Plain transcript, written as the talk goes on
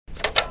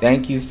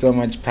Thank you so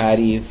much,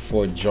 Patty,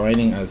 for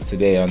joining us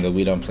today on the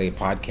We Don't Play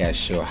podcast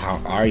show. How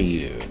are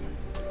you?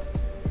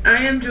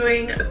 I am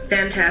doing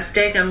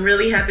fantastic. I'm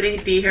really happy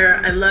to be here.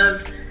 I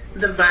love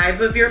the vibe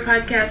of your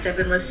podcast. I've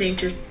been listening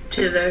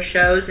to the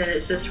shows, and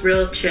it's just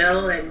real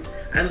chill, and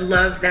I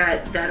love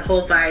that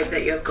whole vibe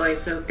that you have going.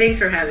 So thanks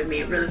for having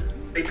me. Really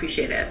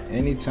appreciate it.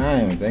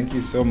 Anytime. Thank you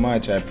so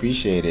much. I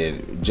appreciate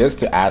it. Just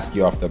to ask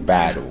you off the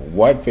bat,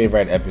 what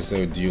favorite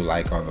episode do you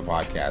like on the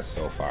podcast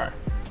so far?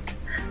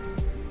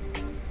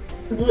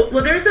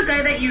 Well, there's a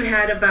guy that you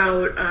had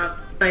about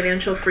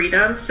financial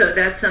freedom. So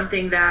that's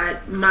something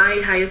that my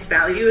highest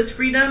value is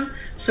freedom.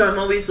 So I'm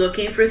always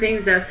looking for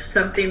things. That's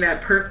something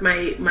that perked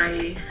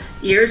my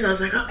ears. I was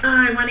like, oh,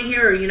 I want to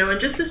hear, and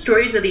just the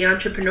stories of the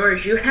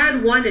entrepreneurs. You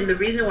had one, and the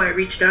reason why I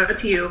reached out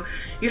to you,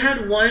 you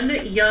had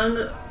one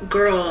young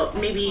girl,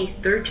 maybe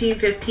 13,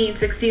 15,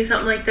 16,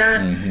 something like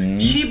that. Mm-hmm.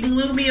 She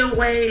blew me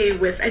away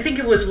with, I think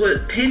it was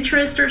with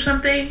Pinterest or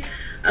something.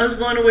 I was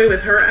blown away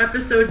with her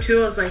episode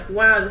too. I was like,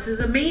 wow, this is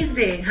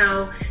amazing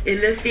how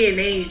in this day and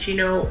age,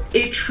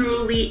 it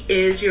truly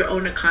is your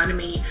own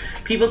economy.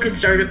 People can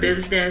start a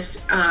business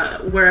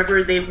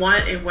wherever they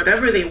want and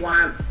whatever they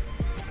want.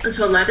 And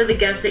so a lot of the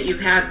guests that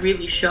you've had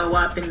really show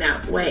up in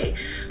that way.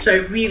 So I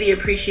really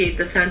appreciate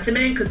the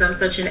sentiment, because I'm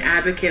such an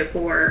advocate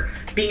for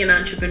being an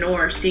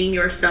entrepreneur, seeing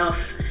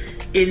yourself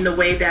in the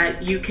way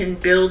that you can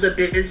build a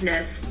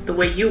business the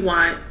way you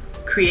want,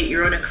 create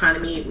your own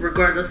economy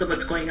regardless of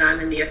what's going on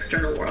in the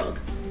external world.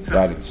 So.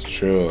 That is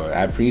true.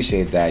 I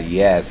appreciate that.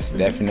 Yes,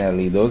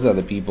 definitely. Those are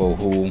the people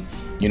who,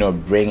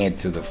 bring it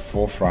to the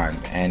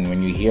forefront. And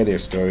when you hear their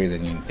stories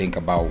and you think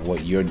about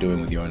what you're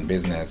doing with your own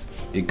business,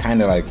 it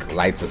kind of like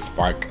lights a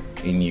spark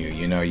in you.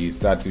 You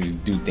start to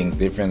do things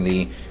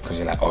differently because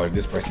you're like, oh, if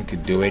this person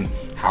could do it,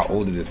 how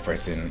old is this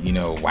person?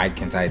 Why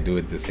can't I do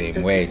it the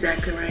same way? That's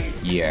exactly right.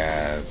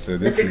 Yeah. So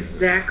that's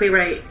exactly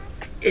right.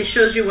 It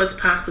shows you what's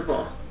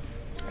possible.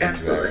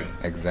 Absolutely.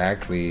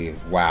 Exactly.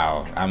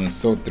 Wow. I'm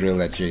so thrilled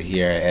that you're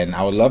here, and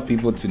I would love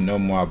people to know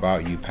more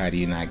about you,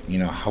 Patty. And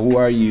who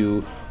are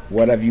you?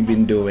 What have you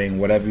been doing?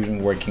 What have you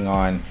been working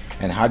on?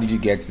 And how did you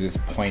get to this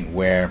point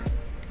where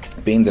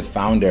being the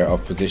founder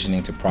of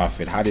Positioning to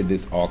Profit, how did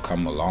this all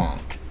come along?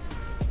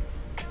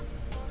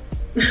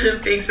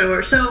 Thanks,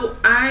 Trevor. So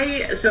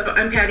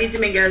I'm Patty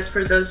Dominiguez.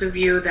 For those of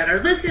you that are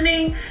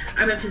listening,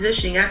 I'm a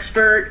positioning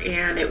expert,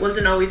 and it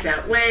wasn't always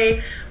that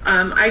way.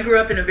 I grew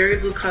up in a very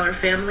blue-collar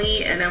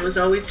family, and I was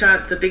always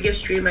taught the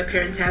biggest dream my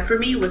parents had for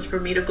me was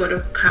for me to go to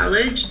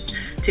college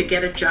to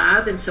get a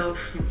job. And so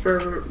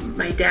for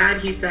my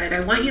dad, he said, I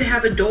want you to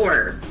have a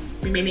door,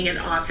 meaning an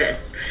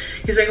office.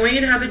 He's like, I want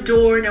you to have a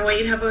door, and I want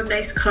you to have a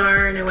nice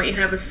car, and I want you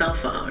to have a cell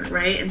phone,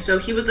 right? And so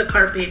he was a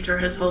carpenter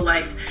his whole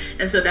life,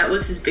 and so that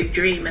was his big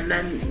dream. And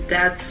then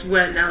that's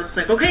when I was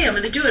like, okay, I'm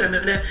gonna do it. I'm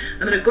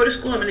gonna go to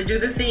school. I'm gonna do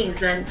the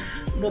things. And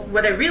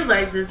what I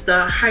realized is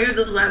the higher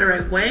the ladder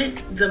I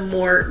went, the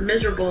more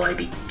miserable I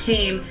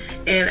became,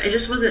 and I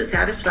just wasn't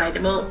satisfied.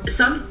 And well,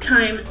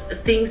 sometimes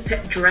things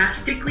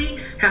drastically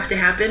have to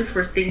happen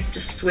for things to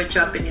switch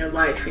up in your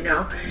life,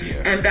 Yeah.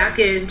 And back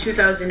in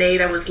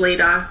 2008, I was laid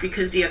off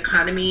because the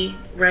economy,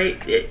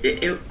 right,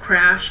 it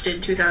crashed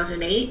in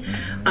 2008.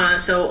 Mm-hmm.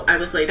 So I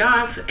was laid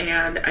off,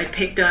 and I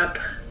picked up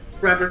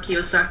Robert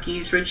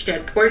Kiyosaki's Rich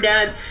Dad Poor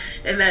Dad,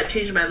 and that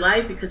changed my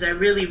life because I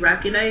really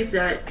recognized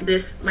that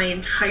my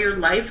entire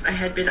life I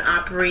had been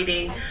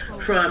operating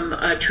from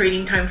a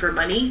trading time for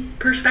money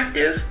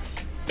perspective,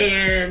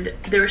 and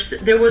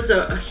there was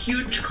a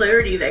huge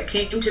clarity that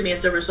came to me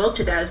as a result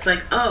of that. It's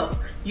like, oh,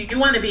 you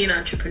want to be an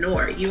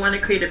entrepreneur, you want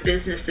to create a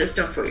business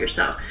system for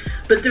yourself.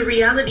 But the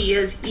reality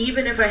is,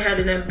 even if I had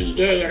an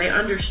MBA and I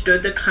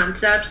understood the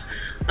concepts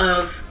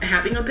of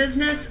having a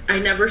business, I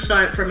never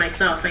saw it for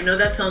myself. I know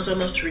that sounds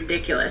almost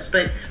ridiculous,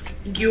 but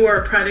you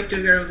are a product of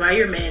your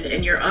environment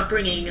and your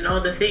upbringing and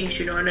all the things,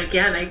 And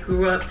again, I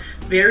grew up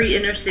very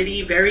inner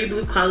city, very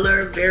blue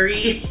collar,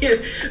 very,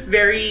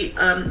 very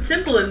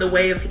simple in the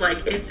way of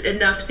like, it's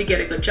enough to get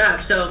a good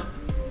job. So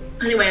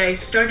anyway, I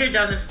started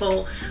down this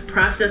whole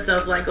process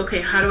of like,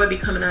 okay, how do I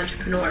become an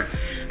entrepreneur?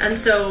 And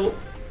so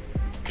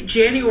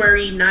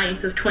January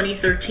 9th of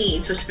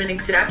 2013, so it's been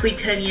exactly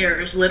 10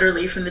 years,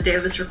 literally from the day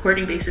of this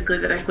recording, basically,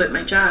 that I quit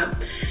my job.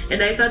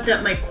 And I thought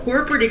that my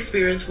corporate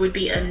experience would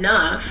be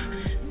enough,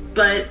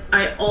 but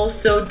I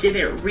also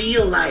didn't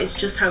realize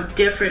just how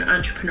different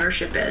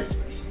entrepreneurship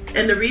is.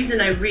 And the reason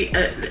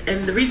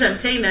I'm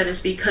saying that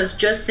is because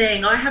just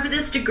saying, oh, I have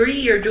this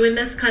degree or doing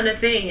this kind of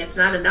thing, it's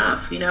not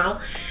enough,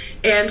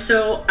 And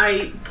so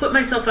I put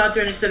myself out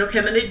there and I said, okay,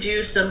 I'm going to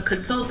do some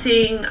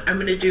consulting. I'm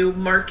going to do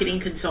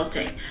marketing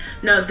consulting.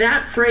 Now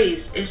that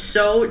phrase is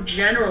so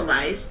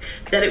generalized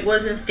that it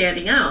wasn't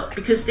standing out,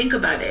 because think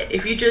about it.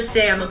 If you just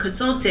say I'm a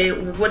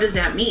consultant, what does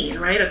that mean,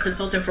 right? A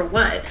consultant for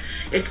what?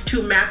 It's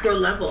too macro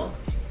level.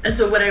 And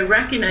so what I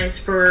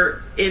recognized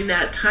in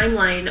that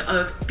timeline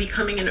of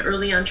becoming an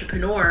early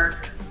entrepreneur,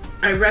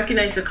 I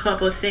recognized a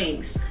couple of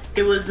things.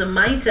 It was the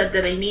mindset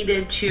that I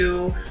needed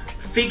to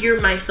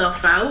figure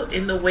myself out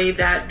in the way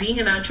that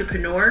being an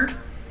entrepreneur,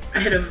 I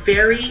had a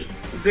very,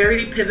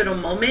 very pivotal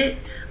moment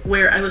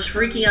where I was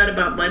freaking out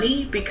about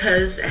money,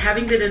 because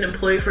having been an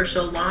employee for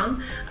so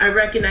long, I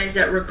recognized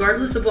that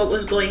regardless of what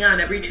was going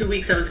on, every 2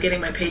 weeks I was getting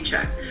my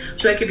paycheck.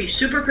 So I could be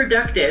super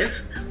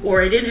productive,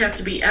 or I didn't have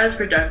to be as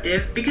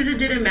productive, because it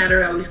didn't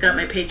matter. I always got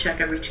my paycheck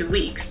every 2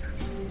 weeks.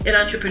 In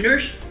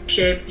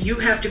entrepreneurship, you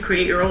have to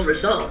create your own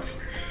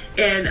results.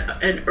 And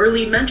an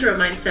early mentor of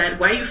mine said,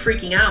 why are you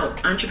freaking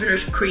out?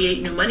 Entrepreneurs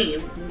create new money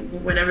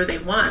whenever they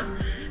want.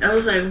 And I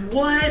was like,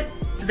 what?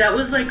 That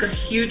was like a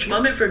huge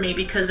moment for me,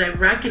 because I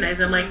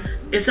recognized, I'm like,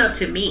 it's up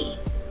to me.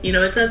 You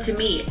know, it's up to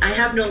me. I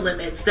have no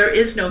limits. There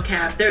is no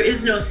cap. There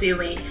is no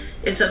ceiling.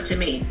 It's up to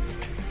me.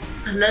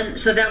 And then,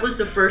 so that was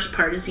the first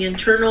part, is the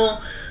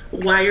internal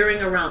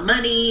wiring around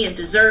money and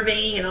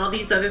deserving and all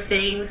these other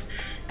things.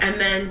 And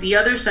then the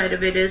other side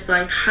of it is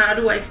like, how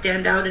do I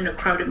stand out in a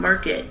crowded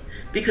market?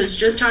 Because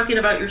just talking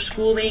about your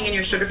schooling and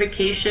your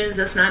certifications,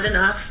 that's not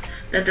enough.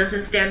 That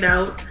doesn't stand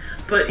out.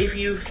 But if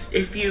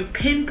you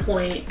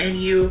pinpoint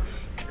and you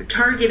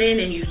target in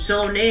and you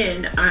zone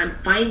in on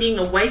finding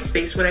a white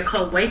space, what I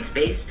call white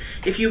space,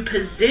 if you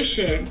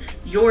position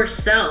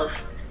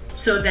yourself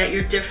so that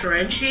you're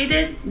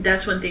differentiated,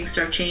 that's when things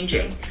start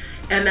changing.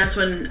 And that's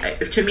when,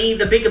 to me,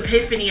 the big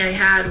epiphany I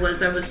had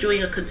was I was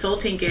doing a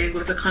consulting gig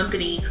with a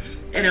company,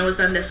 and I was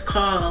on this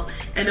call,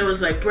 and there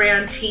was like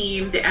brand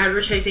team, the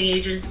advertising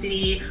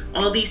agency,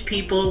 all these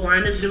people were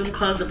on a Zoom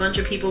calls. A bunch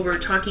of people were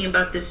talking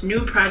about this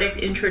new product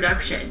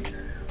introduction.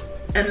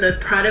 And the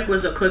product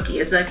was a cookie.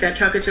 It's like that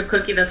chocolate chip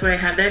cookie. That's why I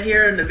have that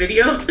here in the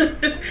video.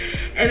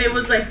 And it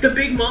was like the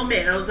big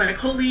moment. I was like,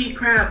 holy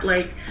crap,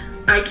 like,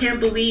 I can't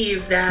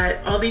believe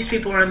that all these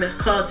people are on this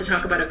call to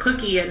talk about a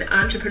cookie, and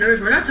entrepreneurs,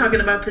 we're not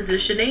talking about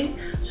positioning.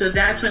 So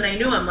that's when I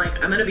knew, I'm like,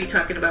 I'm going to be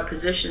talking about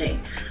positioning.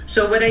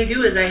 So what I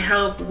do is I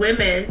help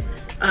women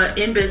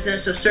in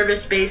business, so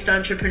service-based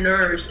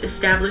entrepreneurs,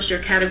 establish their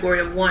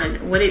category of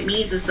one. What it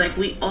means is like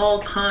we all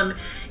come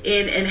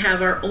in and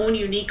have our own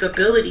unique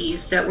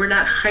abilities that we're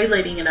not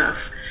highlighting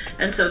enough.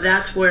 And so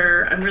that's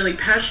where I'm really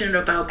passionate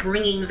about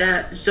bringing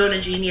that zone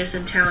of genius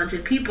and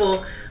talented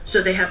people,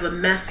 so they have a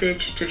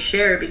message to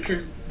share,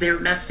 because their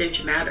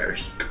message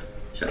matters.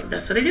 So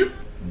that's what I do.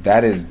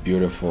 That is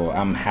beautiful.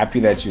 I'm happy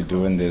that you're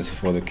doing this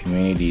for the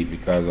community,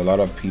 because a lot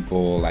of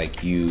people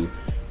like you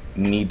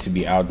need to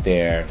be out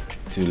there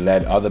to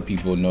let other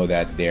people know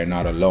that they're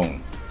not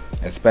alone,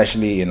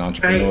 especially in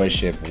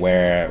entrepreneurship, right,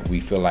 where we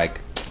feel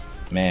like,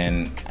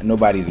 man,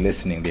 nobody's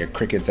listening. There are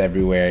crickets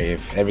everywhere.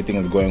 If everything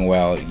is going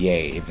well,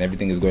 yay. If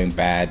everything is going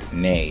bad,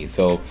 nay.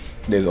 So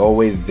there's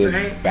always this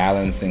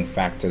balancing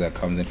factor that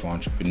comes in for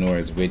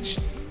entrepreneurs, which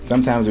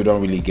sometimes we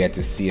don't really get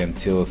to see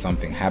until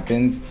something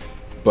happens.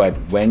 But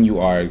when you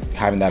are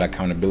having that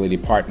accountability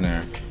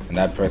partner and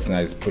that person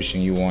that is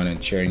pushing you on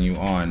and cheering you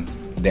on,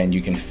 then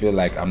you can feel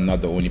like I'm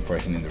not the only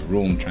person in the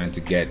room trying to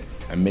get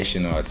a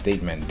mission or a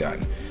statement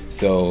done.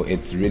 So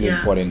it's really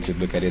important to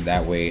look at it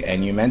that way.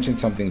 And you mentioned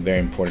something very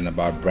important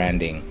about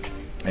branding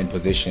and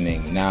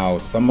positioning. Now,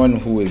 someone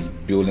who is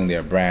building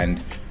their brand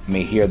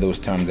may hear those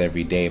terms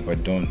every day,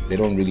 but they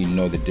don't really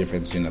know the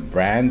difference between a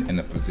brand and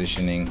the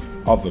positioning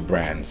of a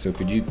brand. So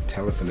could you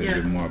tell us a little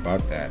bit more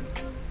about that?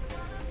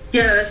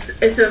 Yeah,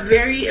 it's a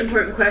very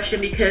important question,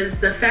 because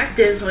the fact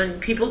is, when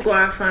people go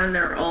off on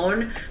their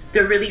own,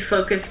 they're really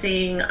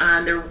focusing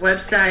on their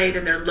website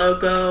and their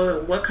logo,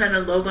 and what kind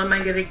of logo am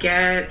I going to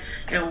get,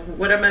 and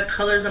what are my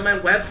colors on my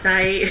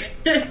website,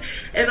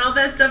 and all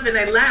that stuff. And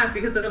I laugh,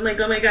 because I'm like,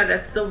 oh my God,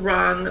 that's the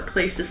wrong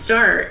place to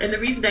start. And the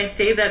reason I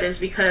say that is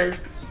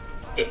because,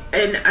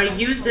 and I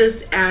use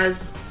this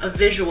as a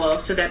visual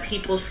so that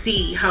people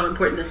see how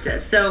important this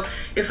is. So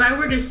if I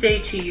were to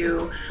say to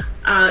you,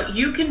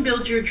 you can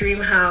build your dream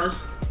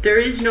house, there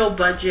is no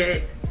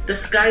budget, the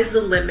sky's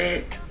the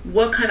limit,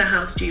 what kind of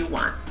house do you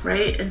want,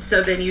 right? And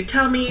so then you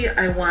tell me,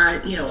 I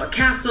want, a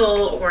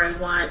castle, or I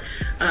want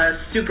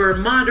super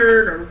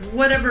modern, or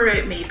whatever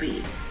it may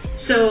be.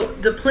 So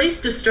the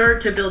place to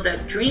start to build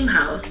that dream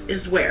house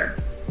is where?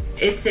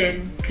 It's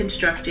in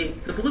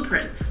constructing the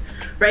blueprints,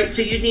 right?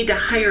 So you need to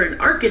hire an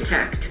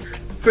architect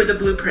for the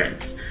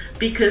blueprints,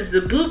 because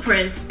the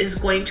blueprints is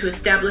going to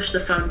establish the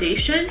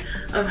foundation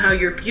of how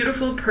your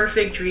beautiful,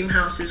 perfect dream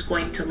house is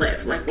going to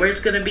live, like where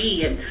it's going to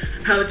be and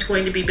how it's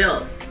going to be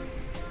built,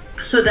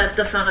 so that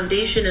the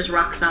foundation is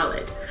rock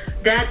solid.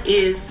 That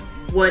is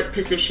what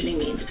positioning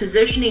means.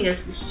 Positioning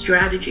is the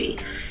strategy.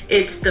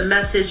 It's the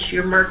message,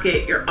 your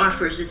market, your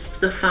offers. It's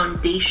the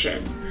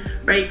foundation,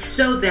 right?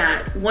 So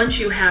that once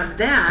you have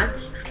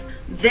that,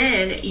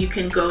 then you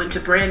can go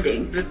into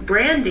branding. The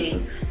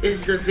branding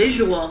is the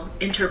visual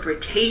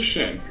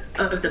interpretation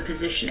of the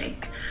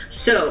positioning.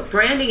 So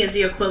branding is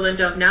the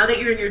equivalent of, now that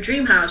you're in your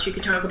dream house, you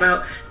can talk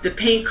about the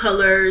paint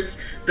colors,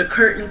 the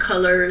curtain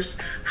colors,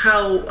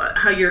 how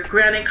your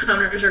granite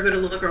counters are going to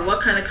look, or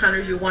what kind of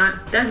counters you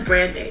want. That's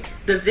branding,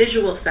 the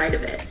visual side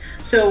of it.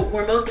 So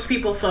where most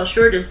people fall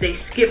short is they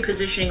skip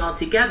positioning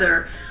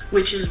altogether,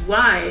 which is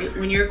why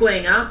when you're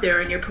going out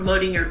there and you're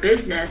promoting your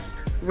business,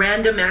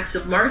 random acts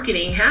of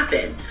marketing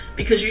happen,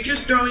 because you're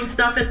just throwing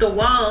stuff at the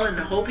wall and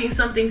hoping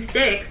something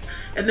sticks,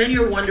 and then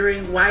you're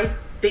wondering why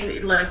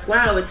think like,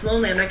 wow, it's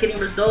lonely, I'm not getting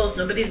results,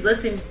 nobody's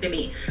listening to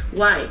me.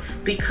 Why?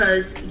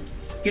 Because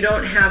you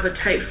don't have a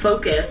tight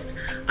focus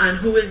on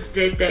who is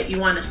it that you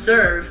want to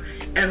serve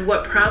and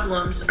what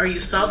problems are you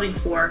solving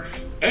for,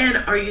 and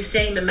are you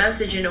saying the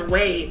message in a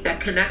way that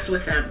connects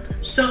with them,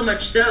 so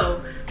much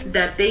so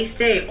that they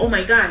say, oh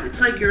my God, it's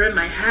like you're in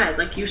my head,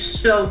 like you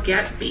so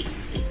get me,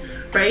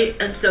 right?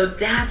 And so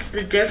that's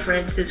the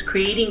difference, is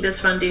creating this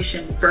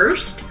foundation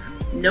first.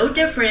 No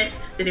different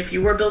than if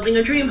you were building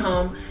a dream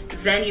home,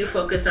 then you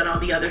focus on all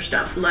the other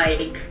stuff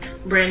like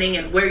branding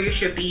and where you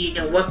should be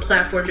and what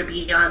platform to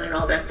be on and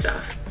all that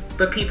stuff.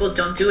 But people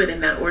don't do it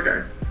in that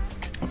order.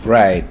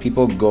 Right.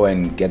 People go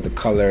and get the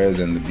colors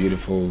and the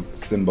beautiful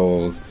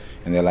symbols,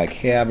 and they're like,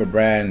 hey, I have a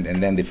brand,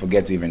 and then they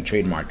forget to even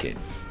trademark it.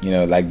 You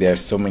know, like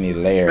there's so many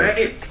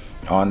layers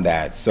on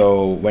that.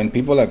 So when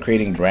people are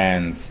creating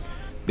brands,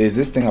 there's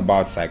this thing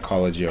about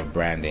psychology of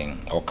branding,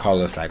 or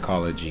color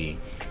psychology.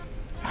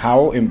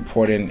 How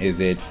important is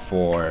it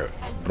for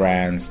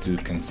brands to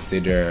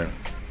consider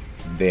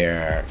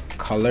their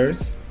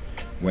colors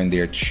when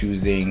they're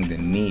choosing the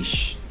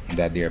niche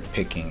that they're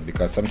picking?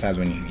 Because sometimes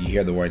when you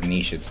hear the word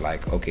niche, it's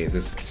like, okay, it's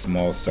this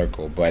small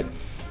circle, but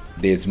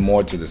there's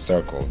more to the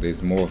circle.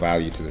 There's more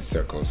value to the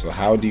circle. So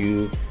how do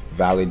you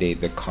validate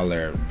the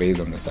color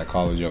based on the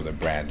psychology of the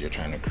brand you're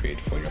trying to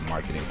create for your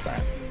marketing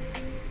plan?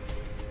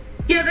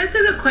 Yeah, that's a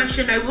good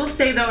question. I will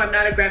say, though, I'm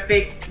not a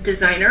graphic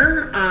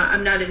designer.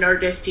 I'm not an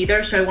artist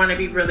either, so I want to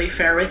be really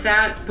fair with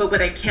that. But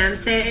what I can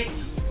say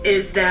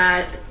is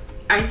that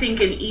I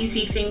think an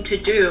easy thing to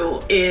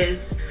do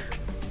is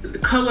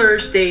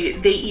colors, they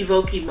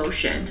evoke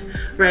emotion,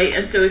 right?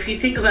 And so if you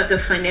think about the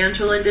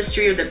financial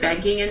industry or the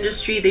banking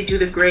industry, they do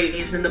the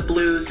grays and the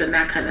blues and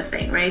that kind of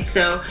thing, right?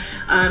 So,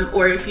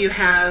 or if you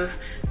have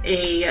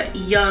a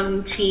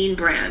young teen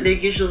brand, they're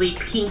usually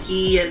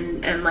pinky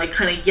and like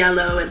kind of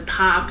yellow and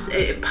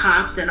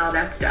pops and all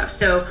that stuff.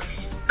 So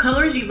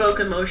colors evoke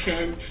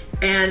emotion,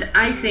 and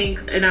I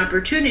think an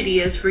opportunity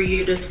is for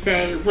you to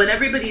say, when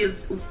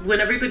everybody's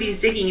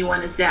zigging, you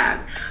want to zag.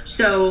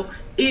 So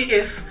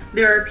if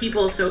there are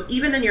people, so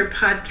even in your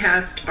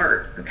podcast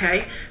art,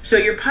 okay? So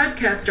your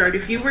podcast art,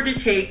 if you were to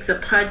take the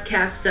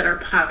podcasts that are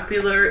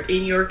popular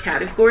in your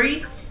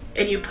category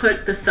and you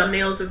put the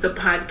thumbnails of the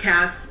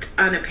podcast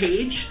on a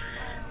page,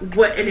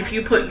 and if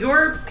you put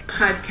your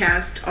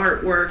podcast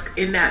artwork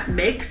in that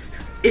mix,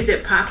 is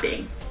it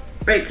popping?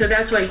 Right, so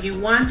that's why you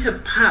want to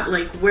pop,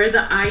 like where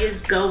the eye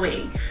is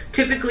going.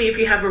 Typically, if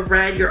you have a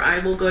red, your eye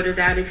will go to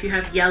that. If you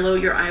have yellow,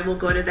 your eye will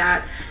go to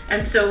that.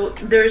 And so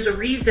there's a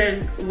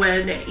reason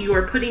when you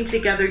are putting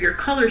together your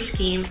color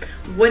scheme,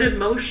 what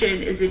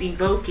emotion is it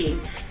evoking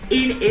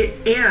in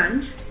it,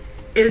 and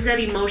is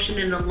that emotion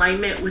in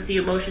alignment with the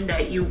emotion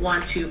that you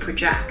want to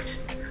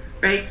project,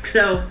 right?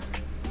 So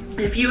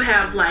if you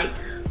have like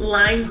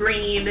lime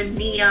green and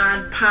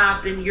neon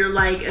pop, and you're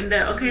like, and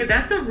then okay,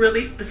 that's a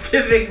really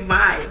specific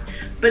vibe,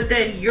 but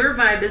then your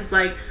vibe is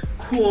like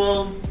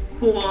cool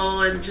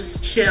and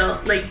just chill,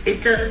 like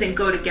it doesn't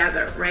go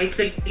together, right?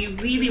 So you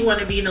really want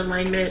to be in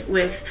alignment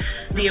with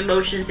the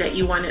emotions that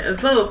you want to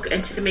evoke,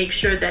 and to make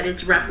sure that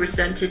it's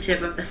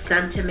representative of the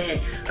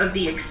sentiment of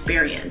the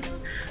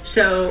experience.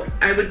 So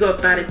I would go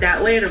about it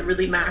that way at a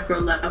really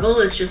macro level,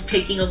 is just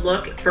taking a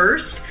look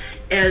first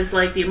as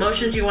like the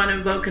emotions you want to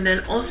evoke, and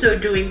then also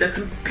doing the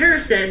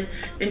comparison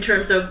in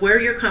terms of where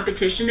your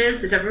competition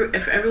is.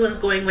 If everyone's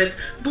going with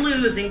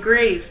blues and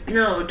grays,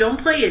 no, don't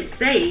play it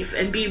safe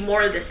and be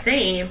more of the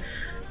same.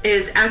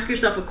 Is ask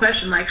yourself a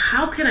question like,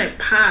 how can I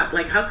pop?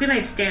 Like, how can I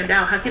stand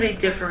out? How can I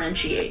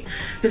differentiate?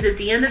 Because at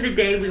the end of the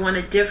day, we want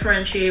to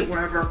differentiate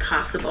wherever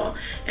possible.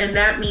 And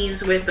that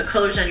means with the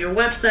colors on your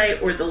website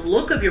or the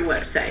look of your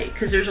website,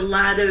 because there's a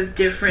lot of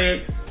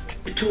different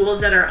tools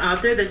that are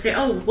out there that say,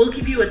 oh, we'll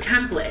give you a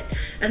template.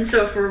 And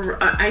so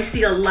I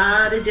see a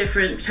lot of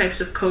different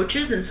types of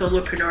coaches and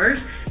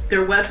solopreneurs,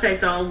 their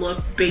websites all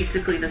look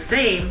basically the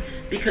same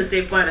because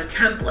they've bought a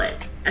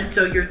template. And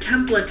so you're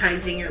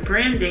templatizing your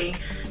branding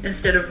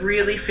instead of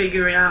really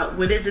figuring out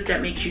what is it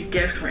that makes you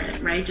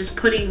different, right? Just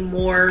putting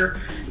more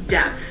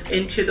depth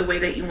into the way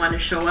that you want to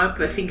show up,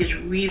 I think, is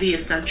really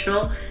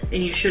essential,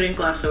 and you shouldn't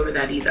gloss over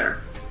that either.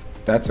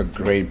 That's a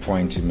great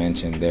point to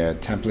mention there,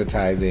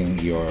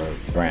 templatizing your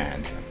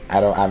brand. I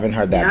haven't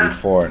heard that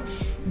before,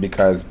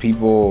 because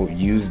people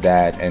use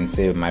that and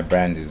say my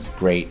brand is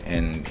great,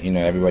 and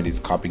everybody's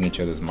copying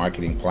each other's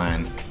marketing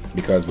plan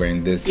because we're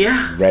in this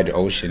red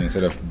ocean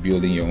instead of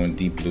building your own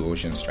deep blue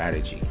ocean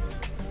strategy.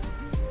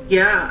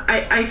 Yeah,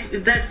 I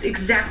that's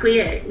exactly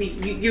it.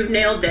 You've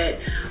nailed it.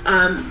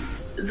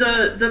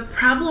 The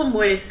problem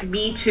with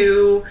Me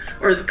Too,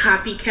 or the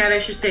copycat, I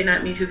should say,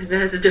 not Me Too because it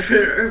has a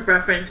different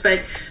reference,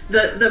 but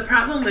the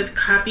problem with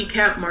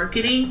copycat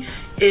marketing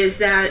is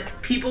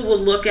that people will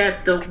look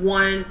at the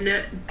one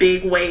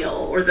big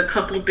whale or the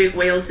couple big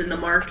whales in the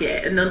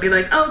market, and they'll be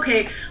like, oh,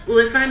 okay, well,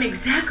 if I'm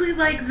exactly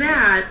like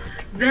that,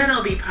 then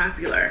I'll be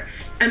popular.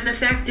 And the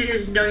fact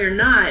is, no, you're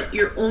not.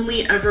 You're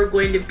only ever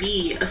going to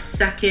be a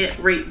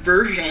second-rate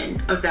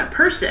version of that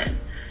person.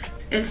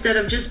 instead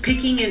of just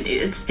picking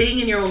and staying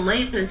in your own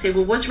lane and say,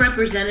 well, what's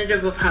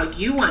representative of how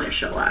you want to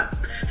show up?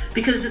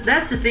 Because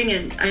that's the thing.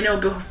 And I know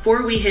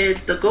before we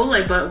hit the go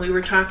live button, we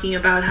were talking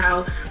about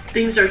how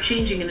things are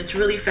changing and it's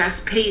really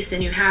fast paced,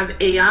 and you have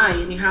AI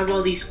and you have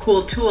all these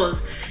cool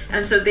tools.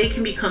 And so they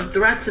can become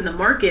threats in the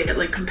market,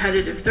 like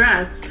competitive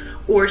threats,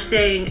 or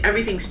saying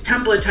everything's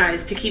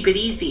templatized to keep it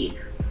easy.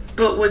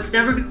 But what's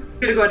never going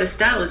to go out of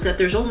style is that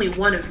there's only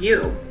one of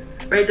you,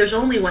 right? There's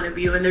only one of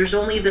you, and there's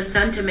only the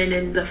sentiment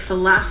and the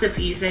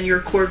philosophies and your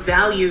core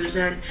values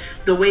and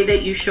the way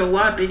that you show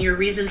up and your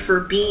reason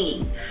for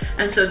being.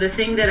 And so the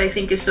thing that I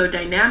think is so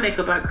dynamic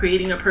about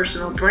creating a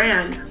personal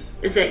brand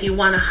is that you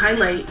want to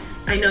highlight,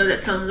 I know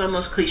that sounds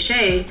almost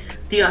cliche,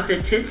 the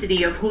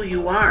authenticity of who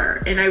you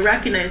are. And I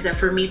recognize that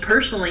for me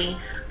personally,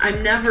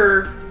 I'm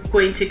never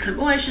going to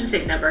I shouldn't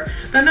say never,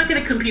 but I'm not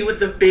going to compete with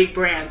the big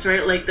brands,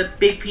 right? Like the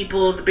big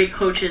people, the big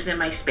coaches in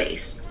my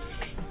space.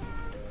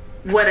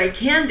 What I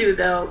can do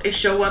though is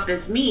show up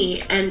as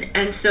me,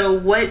 and so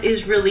what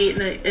is really,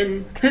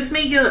 and this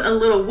may get a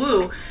little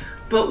woo,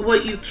 but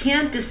what you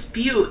can't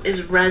dispute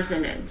is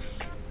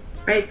resonance,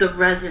 right? The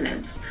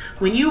resonance.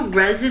 When you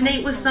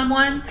resonate with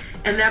someone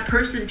and that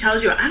person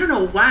tells you, I don't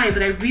know why,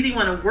 but I really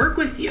want to work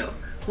with you.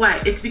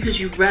 Why? It's because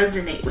you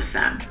resonate with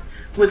them,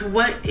 with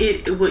what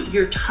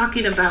you're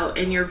talking about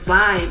and your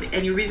vibe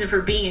and your reason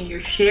for being and your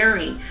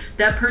sharing.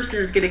 That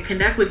person is going to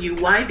connect with you.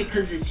 Why?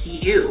 Because it's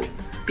you.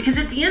 Because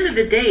at the end of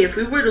the day, if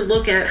we were to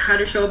look at how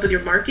to show up with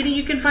your marketing,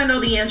 you can find all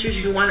the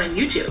answers you want on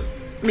YouTube.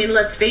 I mean,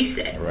 let's face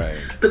it. Right.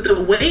 But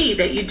the way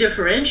that you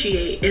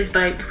differentiate is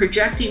by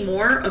projecting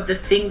more of the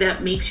thing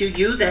that makes you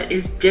you, that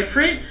is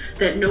different,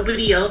 that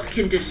nobody else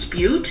can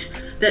dispute,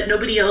 that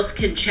nobody else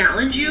can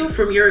challenge you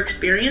from your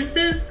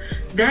experiences.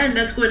 Then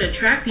that's going to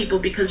attract people,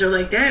 because they're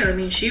like, dang, I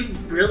mean, she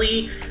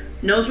really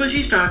knows what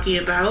she's talking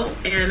about,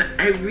 and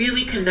I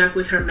really connect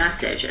with her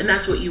message. And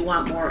that's what you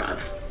want more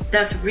of.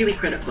 That's really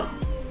critical.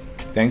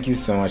 Thank you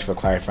so much for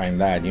clarifying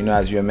that. You know,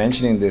 as you were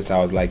mentioning this, I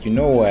was like, you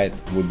know what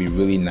would be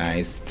really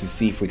nice to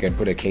see if we can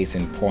put a case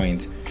in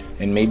point,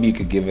 and maybe you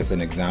could give us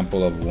an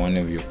example of one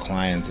of your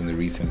clients in the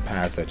recent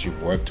past that you've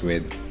worked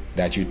with,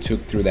 that you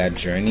took through that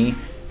journey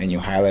and you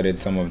highlighted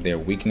some of their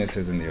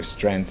weaknesses and their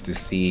strengths to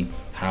see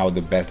how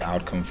the best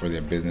outcome for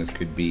their business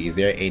could be. Is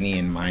there any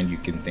in mind you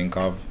can think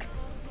of?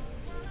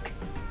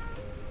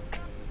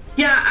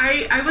 Yeah,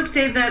 I would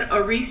say that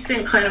a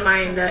recent client of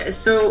mine that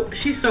is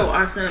she's so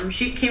awesome.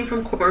 She came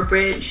from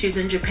corporate, she's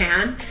in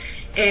Japan,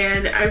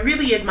 and I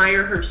really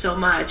admire her so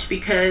much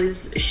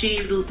because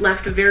she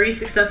left a very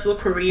successful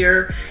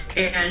career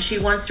and she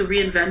wants to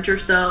reinvent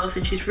herself,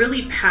 and she's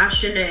really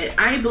passionate.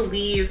 I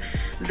believe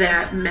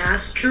that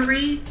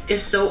mastery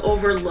is so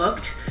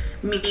overlooked,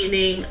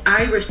 meaning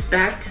I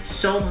respect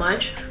so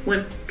much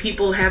when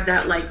people have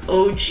that like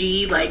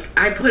OG, like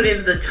I put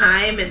in the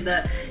time and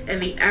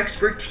the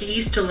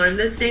expertise to learn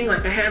this thing.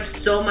 Like I have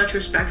so much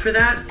respect for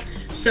that.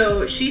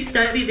 So she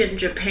studied in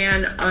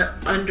Japan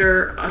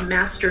under a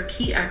master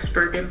key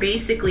expert, and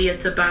basically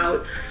it's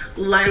about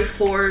life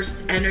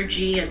force,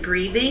 energy, and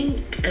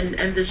breathing, and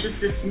there's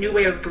just this new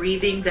way of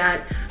breathing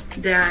that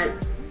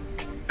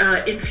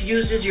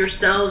infuses your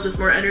cells with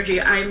more energy.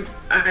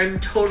 I'm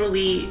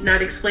totally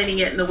not explaining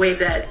it in the way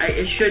that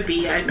it should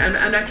be.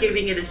 I'm not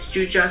giving it its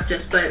due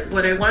justice, but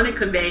what I want to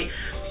convey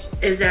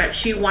is that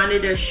she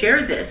wanted to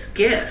share this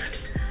gift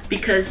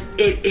because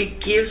it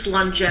gives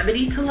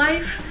longevity to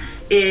life.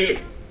 It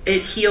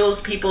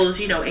heals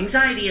people's,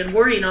 anxiety and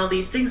worry and all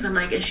these things. I'm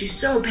like, and she's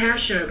so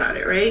passionate about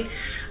it, right?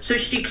 So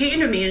she came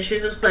to me and she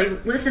was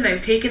like, listen,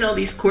 I've taken all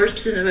these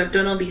courses and I've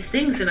done all these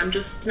things and I'm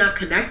just not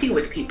connecting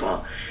with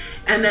people.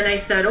 And then I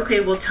said,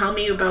 okay, well, tell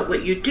me about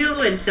what you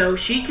do. And so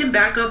she can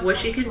back up what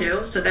she can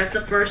do. So that's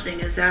the first thing,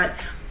 is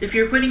that if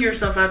you're putting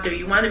yourself out there,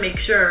 you want to make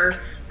sure,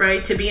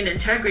 right, to be in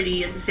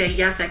integrity and say,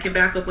 yes, I can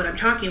back up what I'm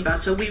talking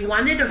about. So we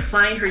wanted to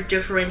find her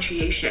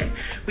differentiation.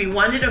 We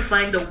wanted to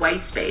find the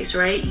white space,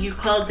 right? You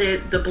called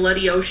it the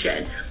bloody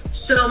ocean.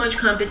 So much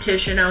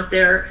competition out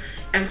there.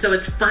 And so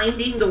it's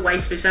finding the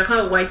white space. I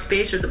call it white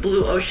space, or the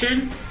blue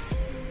ocean,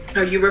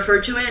 how you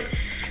refer to it.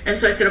 And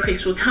so I said, okay,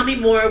 so tell me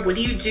more. What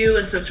do you do?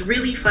 And so it's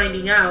really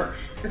finding out.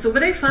 And so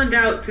what I found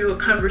out through a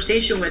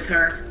conversation with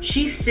her,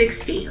 she's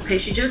 60. Okay,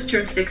 she just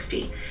turned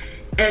 60.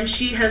 And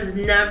she has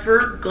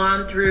never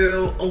gone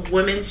through a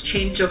woman's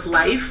change of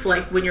life,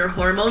 like when your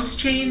hormones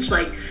change,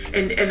 like,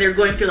 and they're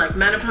going through like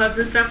menopause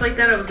and stuff like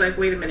that. I was like,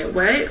 wait a minute,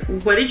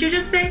 what did you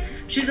just say?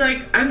 She's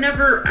like, I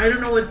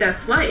don't know what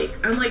that's like.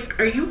 I'm like,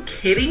 are you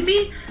kidding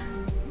me?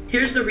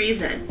 Here's the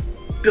reason.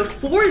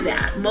 Before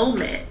that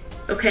moment,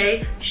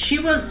 okay, she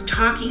was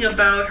talking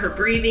about her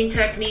breathing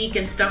technique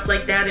and stuff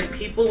like that, and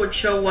people would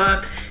show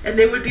up and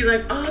they would be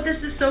like, oh,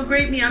 this is so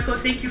great, Miyako,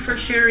 thank you for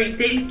sharing,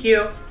 thank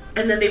you.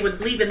 And then they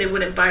would leave and they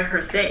wouldn't buy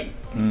her thing.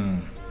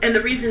 And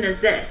the reason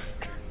is this,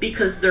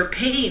 because their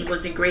pain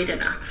wasn't great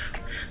enough.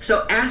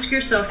 So ask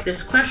yourself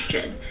this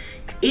question: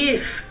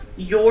 if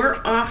your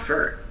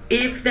offer,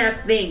 if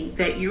that thing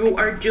that you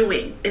are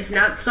doing is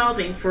not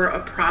solving for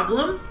a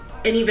problem,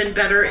 and even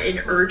better, an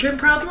urgent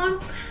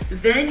problem,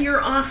 then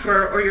your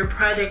offer or your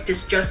product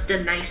is just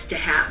a nice to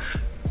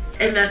have.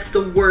 And that's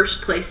the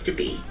worst place to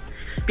be.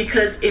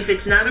 Because if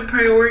it's not a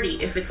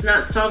priority, if it's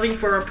not solving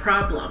for a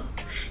problem,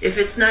 if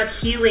it's not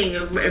healing,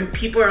 and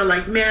people are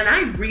like, man,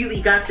 I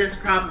really got this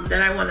problem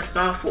that I want to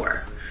solve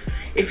for.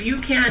 If you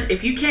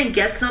can't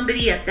get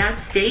somebody at that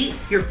state,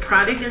 your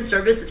product and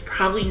service is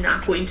probably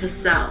not going to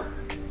sell.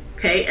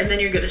 Okay, and then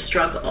you're going to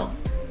struggle.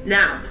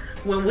 Now,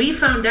 when we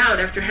found out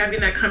after having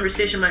that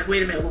conversation, I'm like,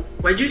 wait a minute,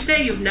 what'd you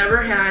say? You've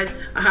never had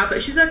a hot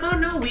flash? She's like, oh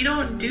no, we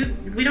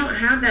don't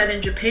have that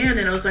in Japan.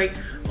 And I was like,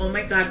 oh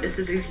my God, this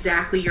is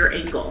exactly your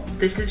angle.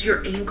 This is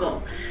your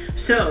angle.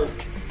 So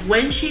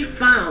when she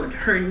found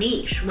her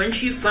niche, when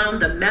she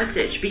found the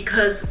message,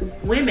 because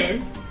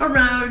women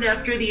around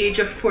after the age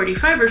of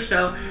 45 or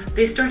so,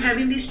 they start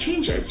having these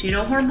changes,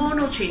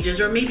 hormonal changes,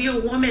 or maybe a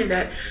woman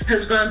that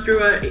has gone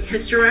through a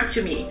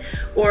hysterectomy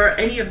or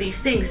any of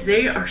these things,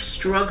 they are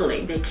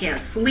struggling. They can't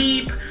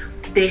sleep,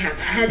 they have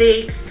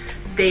headaches,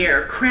 they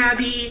are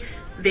crabby,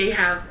 they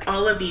have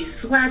all of these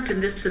sweats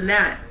and this and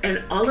that,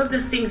 and all of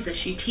the things that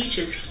she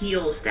teaches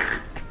heals that.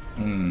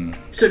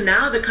 So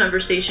now the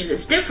conversation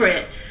is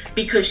different,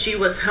 because she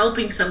was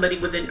helping somebody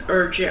with an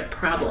urgent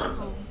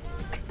problem.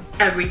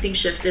 Everything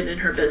shifted in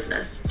her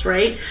business,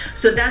 right?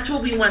 So that's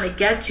what we want to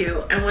get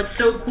to. And what's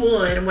so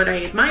cool and what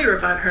I admire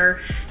about her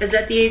is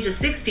at the age of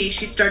 60,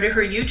 she started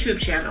her YouTube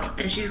channel,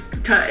 and she's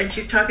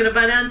talking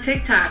about it on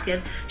TikTok,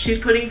 and she's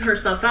putting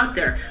herself out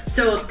there.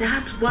 So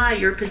that's why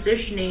your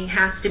positioning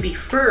has to be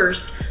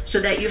first,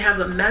 so that you have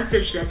a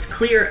message that's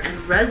clear and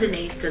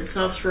resonates and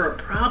solves for a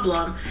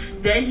problem.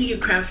 Then you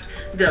craft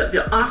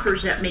the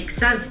offers that make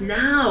sense.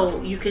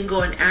 Now you can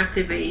go and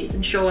activate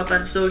and show up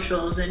on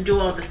socials and do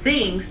all the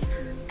things,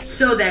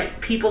 so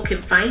that people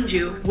can find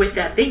you with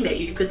that thing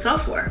that you could sell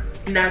for.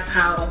 And that's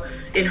how,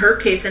 in her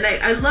case, and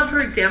I love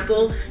her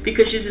example,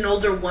 because she's an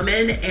older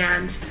woman,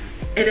 and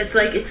it's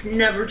like, it's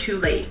never too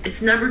late.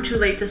 It's never too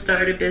late to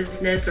start a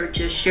business or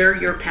to share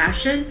your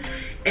passion.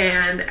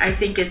 And I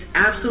think it's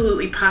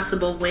absolutely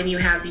possible when you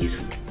have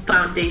these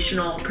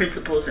foundational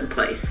principles in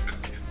place.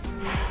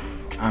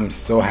 I'm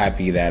so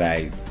happy that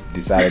I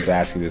decided to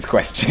ask you this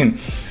question,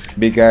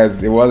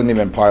 because it wasn't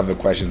even part of the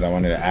questions I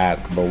wanted to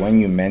ask. But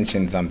when you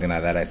mentioned something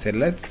like that, I said,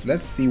 let's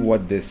see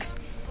what this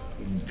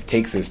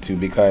takes us to.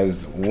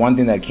 Because one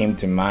thing that came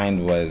to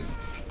mind was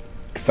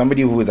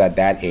somebody who is at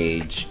that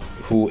age,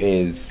 who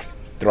is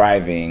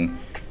thriving.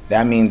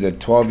 That means a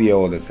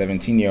 12-year-old, a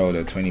 17-year-old,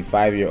 a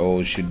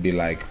 25-year-old should be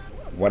like,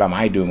 what am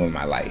I doing with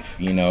my life?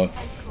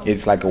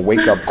 It's like a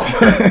wake-up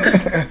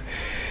call.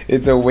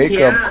 It's a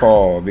wake-up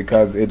call,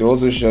 because it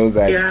also shows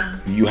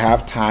that you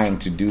have time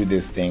to do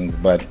these things,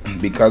 but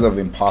because of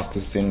imposter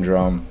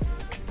syndrome,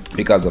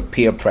 because of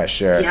peer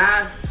pressure,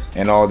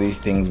 and all these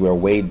things, we're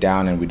weighed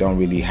down, and we don't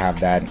really have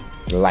that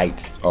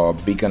light or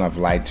beacon of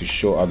light to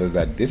show others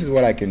that this is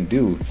what I can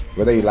do.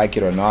 Whether you like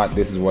it or not,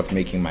 this is what's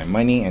making my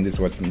money, and this is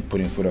what's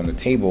putting food on the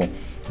table.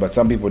 But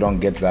some people don't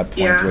get to that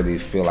point where they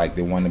feel like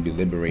they want to be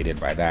liberated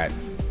by that,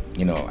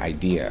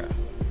 idea.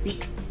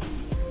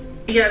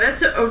 Yeah,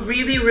 that's a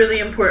really, really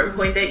important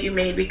point that you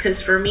made,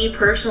 because for me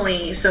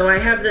personally, so I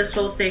have this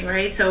whole thing,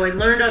 right? So I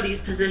learned all these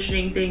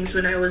positioning things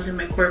when I was in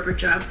my corporate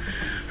job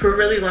for a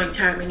really long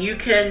time, and you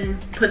can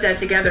put that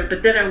together.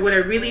 But then what I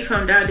really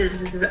found out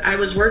is I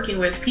was working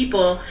with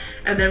people,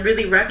 and then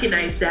really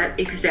recognized that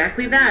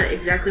exactly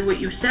what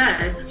you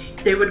said.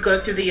 They would go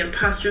through the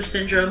imposter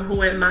syndrome,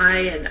 who am I,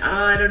 and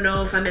I don't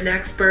know if I'm an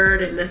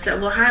expert, and this,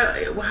 that. Well,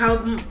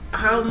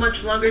 how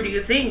much longer do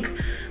you think?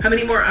 How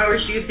many more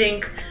hours do you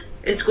think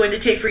it's going to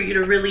take for you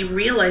to really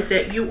realize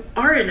that you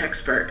are an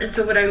expert? And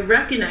so what I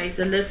recognize,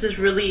 and this is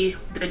really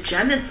the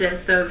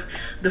genesis of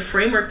the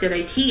framework that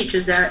I teach,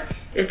 is that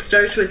it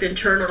starts with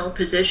internal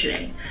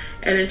positioning.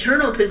 And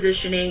internal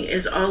positioning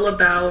is all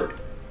about,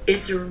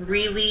 it's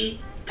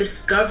really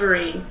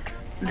discovering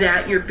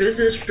that your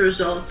business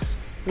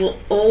results will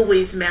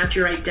always match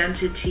your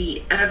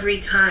identity every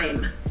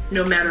time,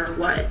 no matter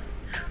what.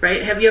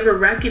 Right? Have you ever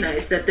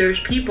recognized that there's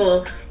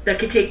people that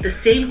could take the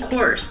same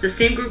course, the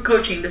same group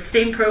coaching, the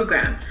same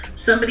program?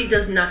 Somebody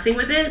does nothing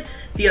with it,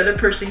 the other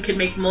person can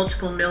make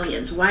multiple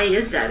millions. Why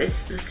is that?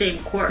 It's the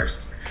same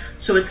course.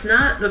 So it's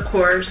not the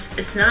course,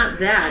 it's not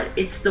that,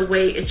 it's the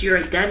way, it's your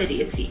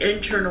identity, it's the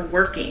internal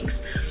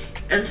workings.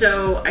 And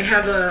so I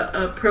have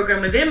a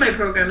program within my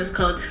program, is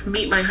called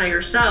Meet My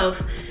Higher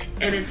Self,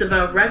 and it's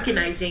about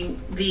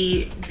recognizing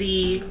the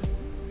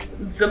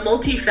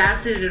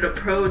multifaceted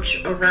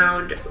approach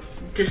around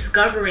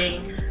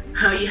discovering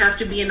how you have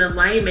to be in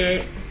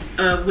alignment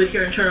with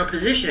your internal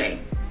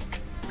positioning.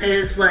 It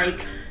is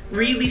like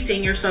really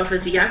seeing yourself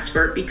as the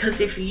expert, because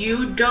if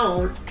you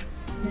don't,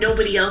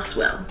 nobody else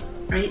will,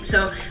 right?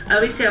 So I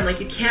always say, I'm like,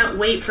 you can't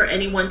wait for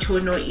anyone to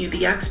anoint you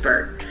the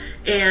expert.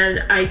 And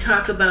I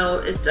talk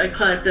about it, I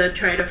call it the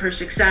triad of her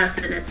success,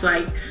 and it's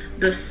like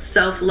the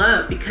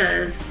self-love,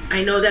 because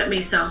I know that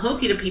may sound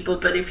hokey to people,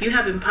 but if you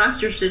have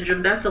imposter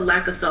syndrome, that's a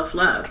lack of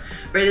self-love,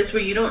 right? It's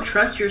where you don't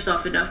trust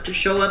yourself enough to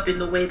show up in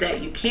the way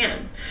that you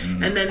can.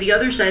 And then the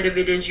other side of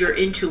it is your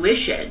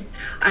intuition.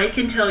 I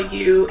can tell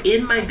you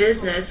in my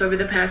business over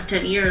the past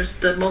 10 years,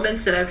 the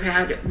moments that I've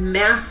had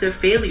massive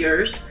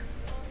failures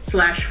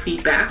slash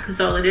feedback, because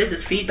all it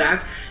is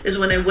feedback, is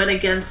when I went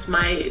against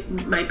my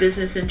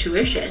business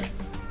intuition.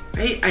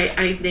 Right?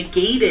 I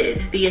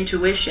negated the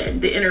intuition,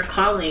 the inner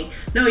calling.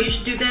 No, you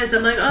should do this.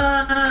 I'm like,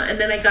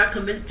 and then I got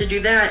convinced to do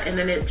that, and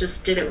then it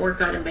just didn't work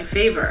out in my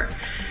favor.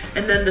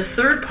 And then the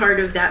third part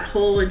of that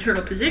whole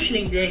internal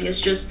positioning thing is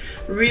just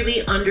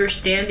really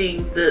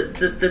understanding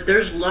that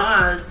there's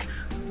laws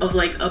of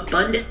like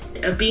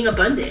being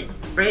abundant,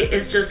 right?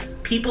 It's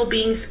just people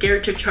being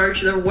scared to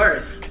charge their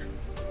worth.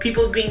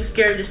 People being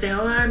scared to say,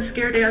 oh, I'm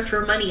scared to ask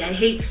for money. I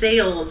hate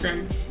sales,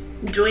 and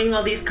doing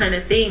all these kind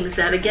of things.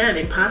 That again,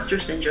 imposter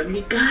syndrome.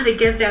 You gotta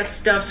get that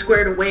stuff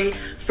squared away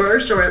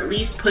first, or at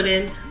least put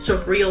in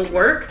some real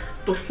work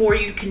before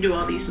you can do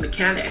all these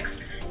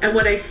mechanics. And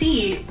what I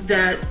see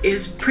that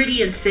is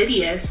pretty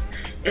insidious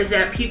is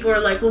that people are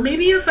like, well,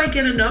 maybe if I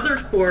get another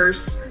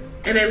course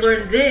and I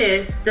learn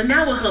this, then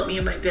that will help me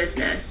in my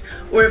business.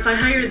 Or if I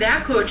hire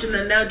that coach and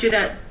then they'll do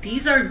that.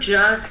 These are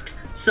just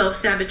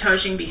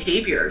self-sabotaging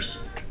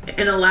behaviors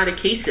in a lot of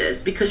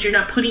cases, because you're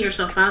not putting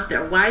yourself out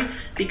there. Why?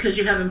 Because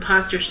you have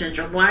imposter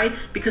syndrome. Why?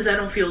 Because I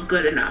don't feel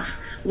good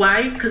enough.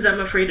 Why? Because I'm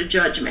afraid of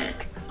judgment.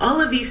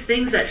 All of these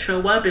things that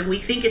show up, and we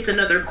think it's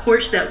another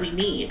course that we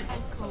need.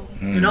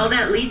 And all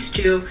that leads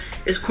to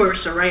is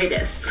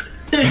courseritis.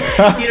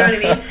 You know what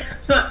I mean?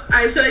 So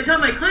I tell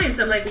my clients,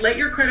 I'm like, let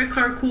your credit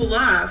card cool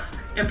off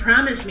and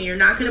promise me you're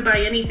not going to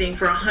buy anything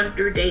for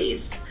 100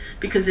 days.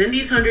 Because in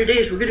these 100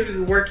 days, we're going to be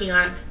working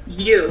on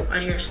you,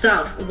 on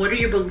yourself. What are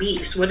your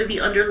beliefs? What are the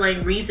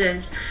underlying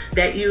reasons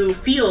that you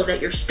feel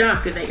that you're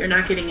stuck and that you're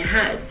not getting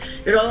ahead?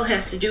 It all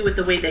has to do with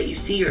the way that you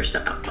see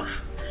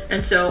yourself.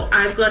 And so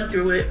I've gone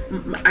through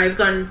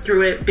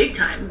it big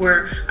time,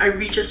 where I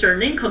reach a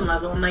certain income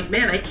level. I'm like,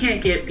 man, I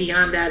can't get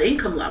beyond that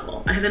income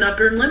level. I have an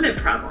upper limit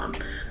problem.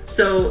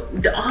 So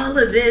all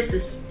of this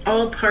is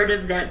all part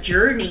of that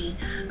journey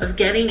of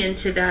getting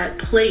into that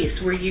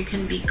place where you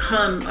can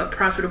become a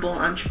profitable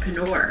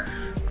entrepreneur.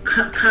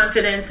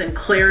 Confidence and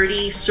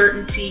clarity,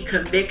 certainty,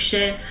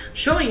 conviction,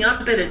 showing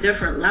up at a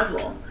different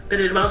level. But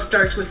it all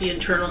starts with the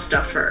internal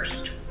stuff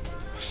first.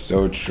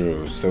 So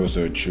true.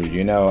 So true.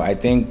 You know, I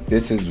think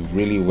this is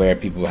really where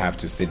people have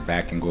to sit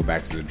back and go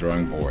back to the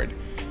drawing board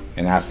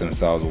and ask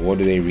themselves, what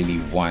do they really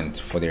want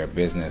for their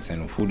business,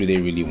 and who do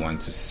they really want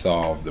to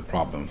solve the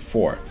problem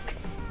for?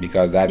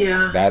 Because that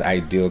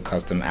ideal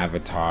custom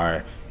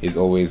avatar is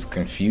always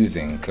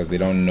confusing, because they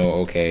don't know,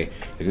 okay,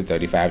 is it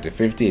 35 to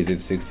 50? Is it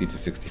 60 to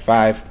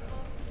 65?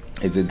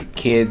 Is it the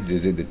kids?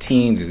 Is it the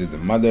teens? Is it the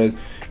mothers?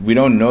 We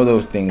don't know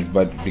those things,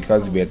 but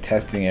because we are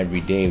testing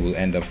every day, we'll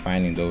end up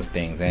finding those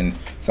things. And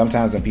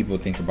sometimes when people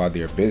think about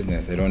their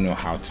business, they don't know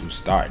how to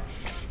start.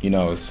 You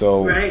know,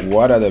 so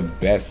What are the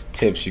best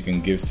tips you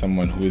can give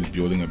someone who is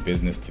building a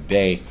business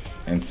today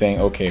and saying,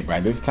 okay, by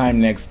this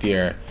time next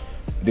year,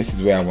 this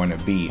is where I want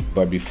to be,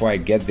 but before I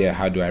get there,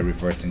 how do I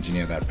reverse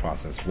engineer that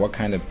process? What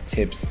kind of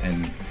tips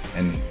and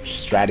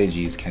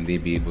strategies can they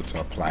be able to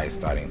apply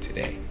starting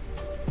today?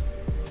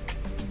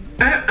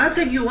 I'll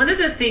tell you, one of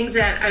the things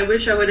that I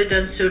wish I would have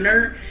done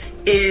sooner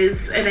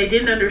is, and I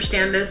didn't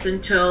understand this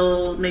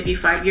until maybe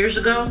 5 years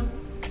ago,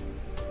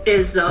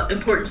 is the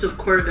importance of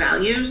core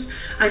values.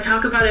 I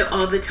talk about it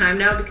all the time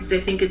now because I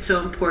think it's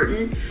so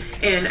important.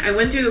 And I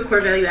went through the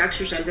core value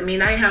exercise. I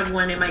mean, I have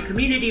one in my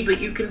community,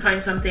 but you can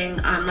find something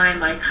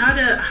online like how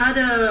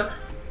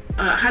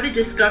to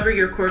discover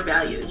your core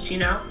values. You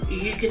know,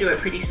 you can do it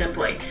pretty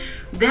simply.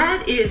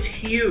 That is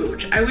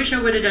huge. I wish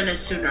I would have done it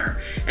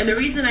sooner. And the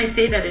reason I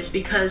say that is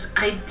because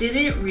I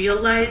didn't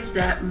realize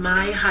that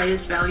my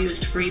highest value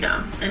is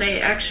freedom. And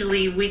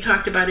we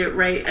talked about it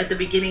right at the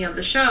beginning of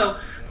the show.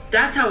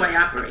 That's how I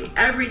operate.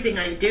 Everything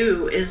I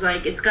do is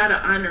like, it's got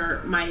to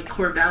honor my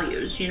core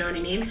values. You know what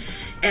I mean?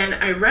 And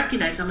I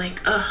recognize, I'm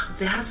like,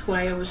 that's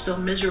why I was so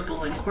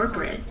miserable in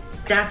corporate.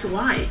 That's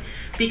why.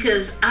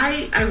 Because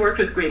I worked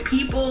with great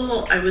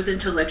people. I was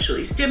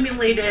intellectually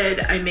stimulated.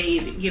 I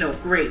made,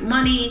 great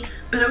money,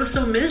 but I was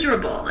so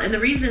miserable. And the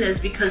reason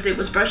is because it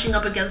was brushing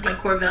up against my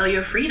core value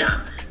of freedom.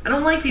 I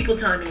don't like people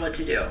telling me what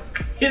to do.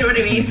 You know what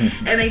I mean?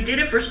 And I did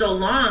it for so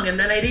long, and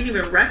then I didn't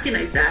even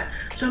recognize that.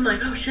 So I'm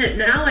like, oh shit,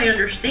 now I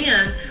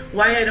understand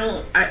why I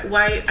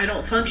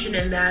don't function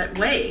in that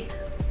way.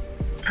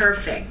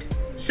 Perfect.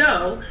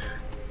 So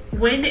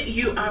when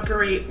you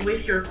operate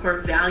with your core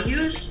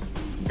values,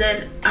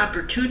 then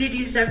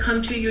opportunities that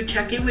come to you,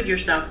 check in with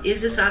yourself.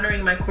 Is this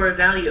honoring my core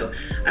value?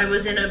 I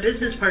was in a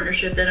business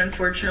partnership that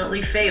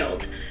unfortunately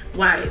failed.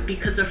 Why?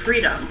 Because of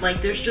freedom.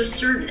 Like, there's just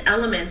certain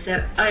elements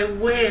that I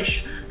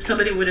wish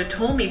somebody would have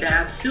told me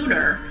that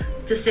sooner,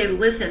 to say,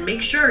 listen,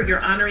 make sure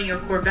you're honoring your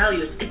core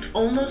values. It's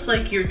almost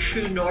like your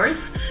true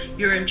north,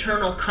 your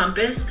internal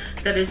compass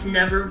that is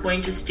never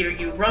going to steer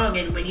you wrong.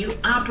 And when you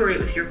operate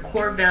with your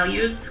core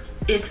values,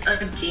 it's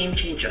a game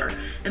changer.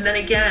 And then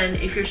again,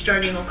 if you're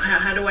starting, okay,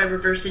 how do I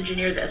reverse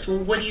engineer this? Well,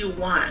 what do you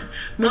want?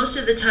 Most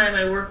of the time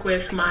I work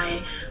with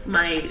my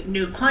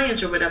new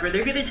clients or whatever,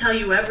 they're going to tell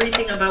you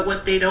everything about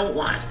what they don't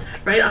want,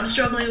 right? I'm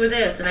struggling with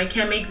this and I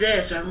can't make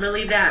this, or I'm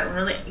really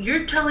that.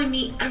 You're telling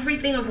me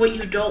everything of what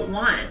you don't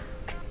want,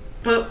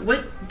 but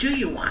what do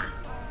you want?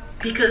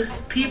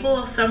 Because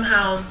people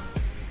somehow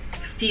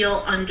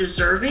feel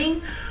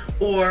undeserving,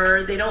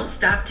 or they don't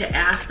stop to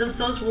ask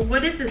themselves, well,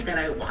 what is it that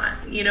I want?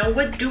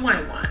 What do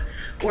I want?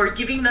 Or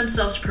giving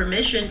themselves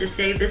permission to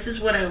say, this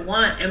is what I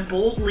want, and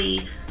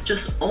boldly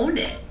just own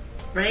it,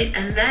 right?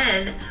 And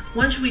then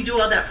once we do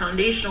all that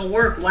foundational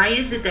work, why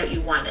is it that you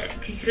want it?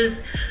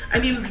 Because,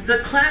 the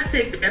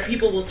classic that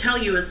people will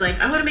tell you is like,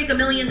 I want to make $1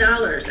 million.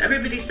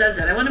 Everybody says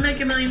that. I want to make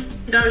 $1 million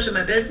in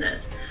my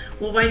business.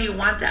 Well, why do you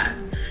want that?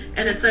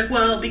 And it's like,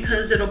 well,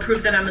 because it'll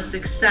prove that I'm a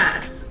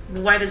success.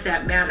 Why does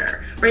that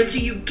matter? Right? So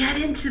you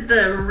get into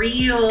the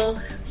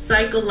real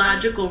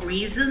psychological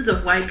reasons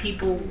of why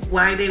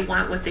they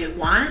want what they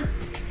want.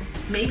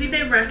 Maybe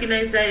they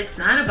recognize that it's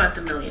not about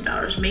the $1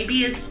 million. Maybe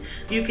it's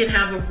you can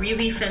have a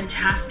really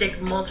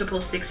fantastic multiple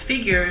six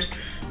figures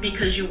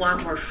because you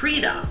want more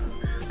freedom,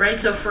 right?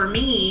 So for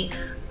me,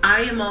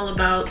 I am all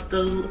about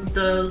the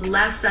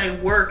less I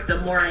work, the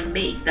more I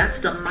make. That's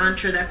the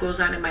mantra that goes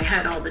on in my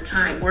head all the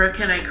time. Where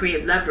can I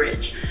create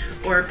leverage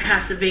or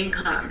passive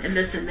income and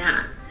this and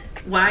that?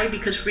 Why?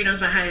 Because freedom is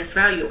my highest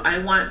value. I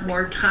want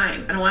more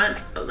time.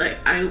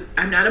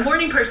 I'm not a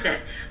morning person,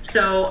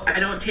 so I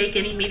don't take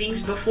any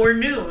meetings before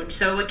noon.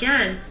 So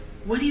again,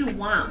 what do you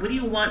want? What do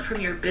you want from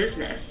your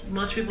business?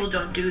 Most people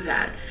don't do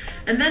that.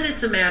 And then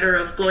it's a matter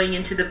of going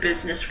into the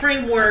business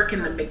framework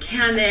and the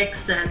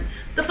mechanics and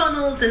the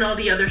funnels and all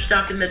the other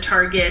stuff and the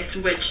targets,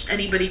 which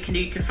anybody can do.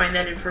 You can find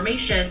that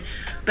information.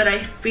 But I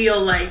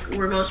feel like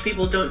where most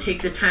people don't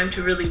take the time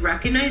to really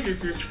recognize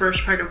is this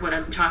first part of what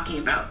I'm talking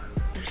about.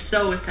 It's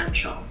so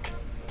essential.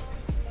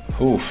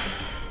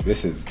 Oof,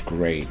 this is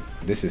great.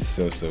 This is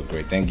so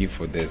great. Thank you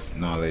for this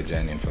knowledge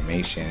and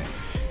information,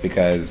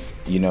 because,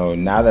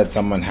 now that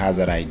someone has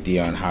that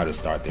idea on how to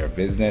start their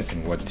business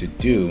and what to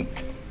do,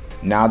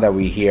 now that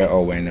we hear,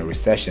 oh, we're in a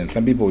recession,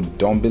 some people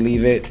don't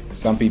believe it,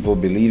 some people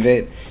believe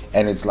it,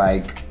 and it's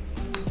like,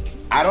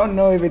 I don't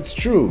know if it's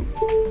true.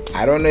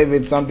 I don't know if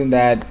it's something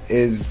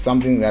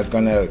that's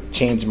going to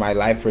change my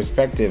life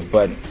perspective,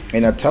 but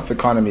in a tough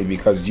economy,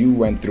 because you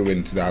went through it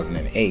in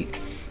 2008,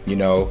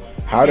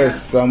 how does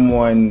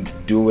someone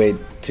do it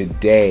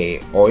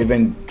today, or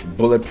even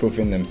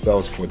bulletproofing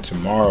themselves for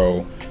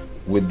tomorrow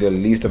with the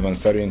least of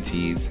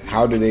uncertainties?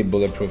 How do they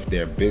bulletproof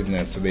their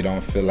business so they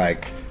don't feel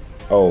like,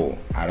 oh,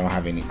 I don't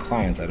have any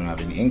clients, I don't have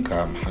any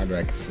income, how do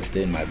I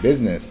sustain my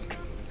business?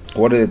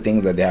 What are the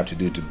things that they have to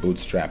do to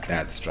bootstrap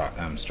that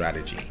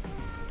strategy?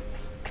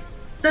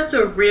 That's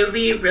a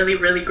really, really,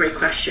 really great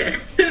question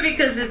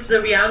because it's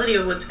the reality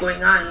of what's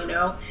going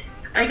on,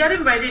 I got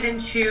invited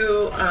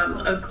into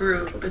a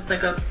group. It's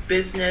like a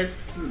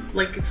business,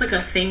 it's like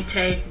a think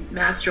tank,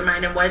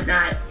 mastermind and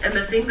whatnot. And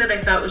the thing that I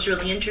thought was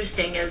really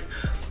interesting is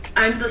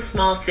I'm the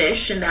small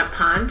fish in that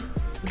pond.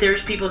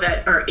 There's people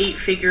that are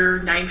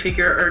 8-figure,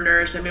 9-figure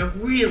earners.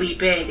 Really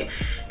big.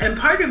 And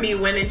part of me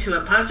went into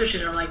imposter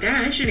syndrome. I'm like,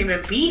 damn, I shouldn't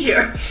even be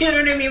here. You know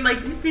what I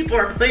mean? These people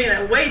are playing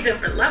at a way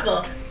different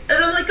level.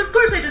 And I'm like, of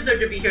course I deserve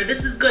to be here.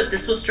 This is good.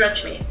 This will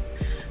stretch me.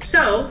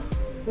 So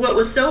what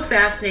was so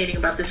fascinating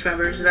about this,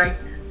 Trevor, is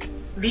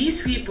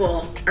these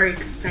people are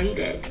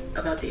excited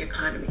about the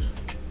economy.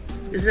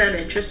 Isn't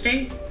that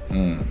interesting?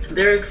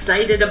 They're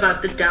excited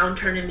about the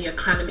downturn in the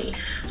economy.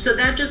 So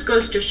that just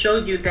goes to show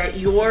you that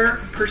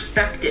your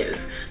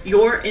perspective,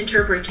 your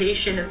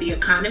interpretation of the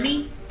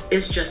economy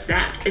is just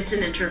that. It's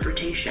an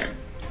interpretation.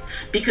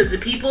 Because the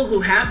people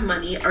who have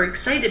money are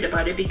excited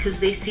about it because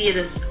they see it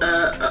as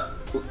a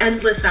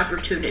endless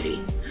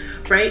opportunity,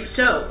 right?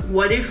 So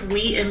what if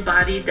we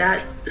embodied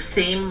that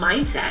same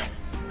mindset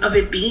of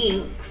it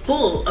being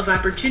full of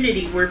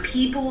opportunity, where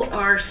people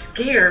are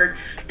scared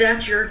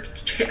that's your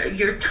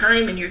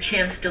time and your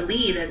chance to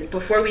lead? And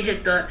before we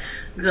hit the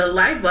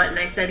live button,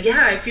 I said,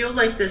 yeah, I feel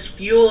like this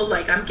fuel,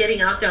 like I'm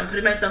getting out there, I'm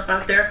putting myself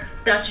out there.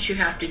 That's what you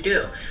have to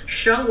do.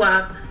 Show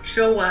up,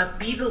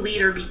 be the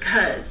leader,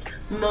 because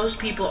most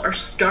people are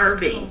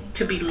starving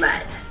to be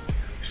led.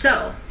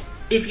 So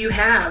if you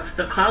have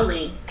the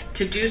calling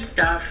to do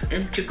stuff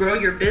and to grow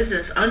your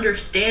business,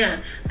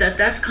 understand that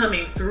that's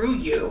coming through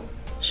you.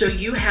 So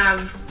you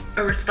have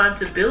a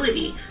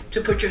responsibility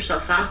to put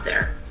yourself out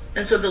there.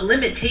 And so the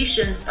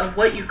limitations of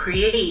what you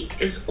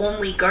create is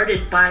only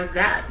guarded by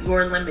that,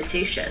 your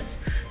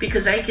limitations.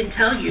 Because I can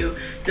tell you,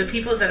 the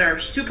people that are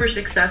super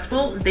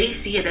successful, they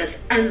see it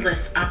as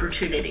endless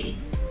opportunity.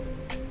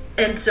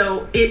 And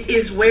so it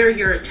is where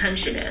your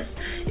attention is.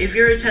 If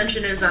your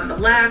attention is on the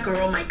lack, or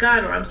oh my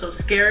God, or I'm so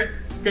scared,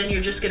 then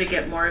you're just going to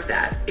get more of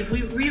that. If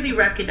we really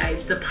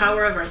recognize the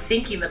power of our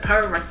thinking, the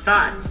power of our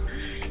thoughts,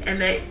 and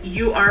that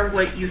you are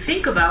what you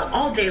think about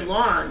all day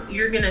long,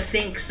 you're going to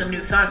think some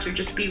new thoughts or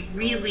just be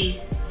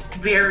really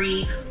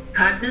very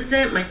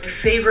cognizant. My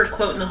favorite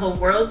quote in the whole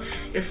world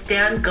is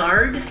stand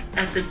guard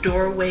at the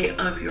doorway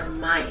of your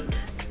mind,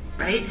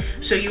 right?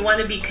 So you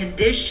want to be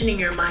conditioning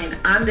your mind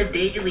on the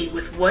daily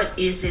with what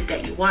is it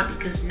that you want.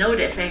 Because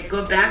notice, I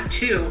go back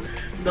to,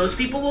 most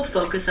people will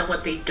focus on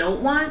what they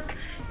don't want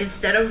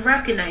instead of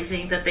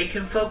recognizing that they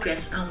can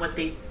focus on what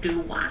they do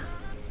want.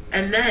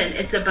 And then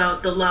it's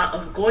about the law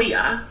of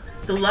Goya.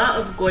 The law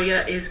of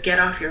Goya is get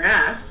off your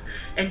ass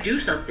and do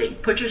something.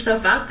 Put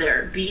yourself out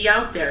there. Be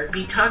out there.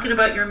 Be talking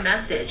about your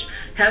message.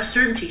 Have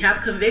certainty.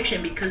 Have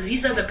conviction, because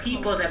these are the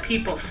people that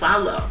people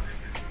follow.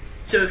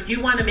 So if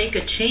you want to make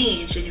a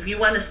change and if you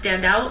want to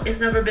stand out,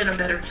 it's never been a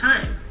better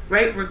time,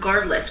 right?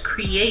 Regardless,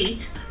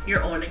 create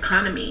your own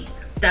economy.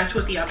 That's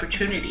what the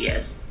opportunity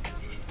is.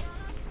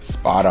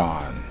 Spot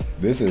on.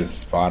 This is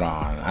spot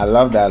on. I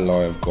love that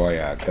law of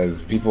Goya,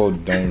 because people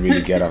don't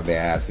really get off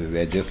their asses.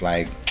 They're just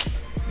like,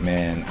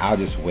 man, I'll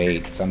just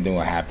wait. Something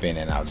will happen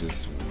and I'll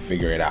just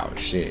figure it out.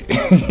 Shit.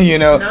 You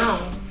know?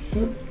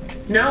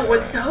 No,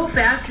 what's so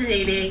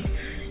fascinating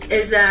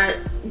is that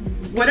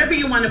whatever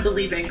you want to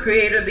believe in,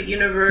 creator of the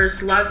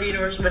universe, laws of the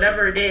universe,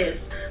 whatever it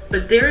is,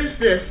 but there's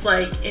this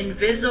like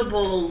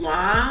invisible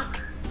law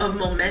of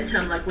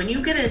momentum. Like when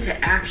you get into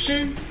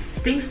action,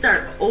 things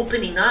start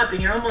opening up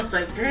and you're almost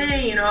like,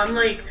 dang, you know, I'm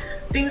like,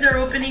 things are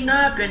opening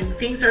up and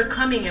things are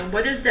coming. And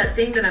what is that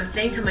thing that I'm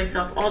saying to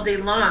myself all day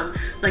long?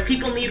 Like,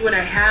 people need what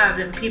I have,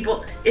 and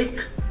people,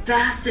 it's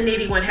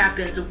fascinating what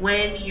happens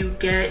when you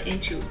get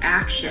into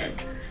action.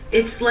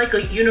 It's like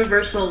a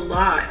universal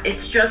law.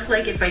 It's just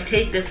like if I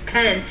take this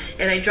pen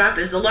and I drop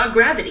it, it's a law of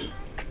gravity,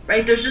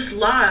 right? There's just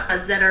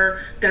laws that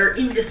are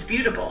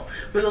indisputable.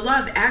 Where the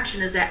law of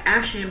action is that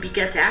action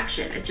begets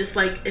action. It's just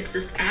like, it's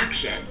just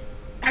action.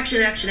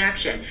 Action, action,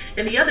 action.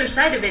 And the other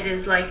side of it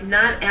is like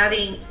not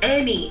adding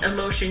any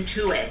emotion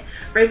to it,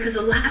 right? Because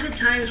a lot of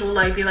times we'll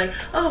like be like,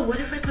 oh, what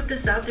if I put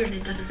this out there and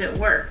it doesn't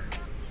work?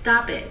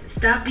 Stop it.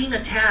 Stop being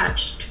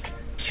attached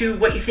to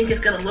what you think is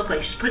going to look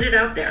like. Just put it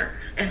out there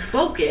and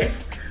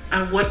focus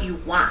on what you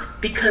want,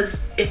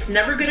 because it's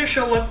never going to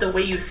show up the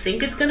way you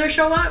think it's going to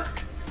show up.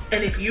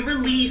 And if you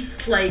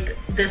release like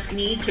this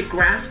need to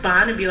grasp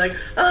on and be like,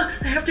 oh,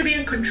 I have to be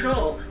in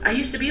control. I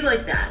used to be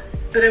like that.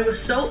 But I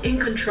was so in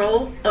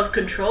control of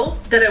control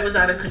that I was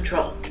out of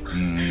control.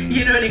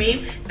 You know what I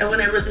mean? And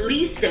when I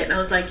released it, and I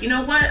was like, you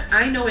know what?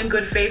 I know in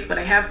good faith what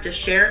I have to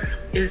share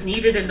is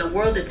needed in the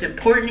world. It's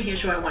important.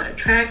 Here's who I want to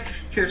attract.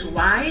 Here's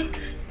why.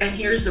 And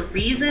here's the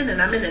reason.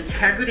 And I'm in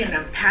integrity and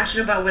I'm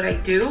passionate about what I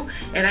do.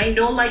 And I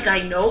know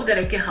that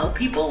I can help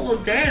people. Well,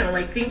 damn,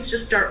 like things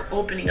just start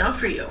opening up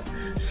for you.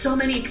 So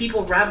many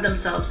people rob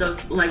themselves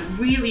of like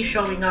really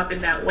showing up in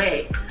that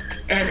way.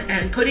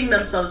 And putting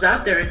themselves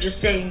out there and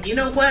just saying, you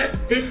know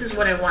what, this is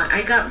what I want.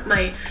 I got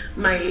my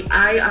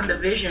eye on the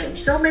vision.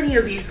 So many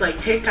of these like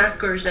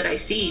TikTokers that I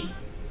see,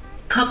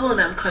 a couple of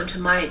them come to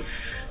mind.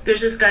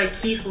 There's this guy,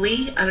 Keith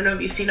Lee. I don't know if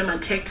you've seen him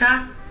on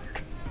TikTok.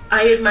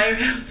 I admire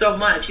him so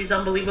much. He's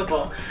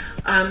unbelievable.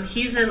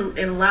 He's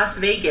in Las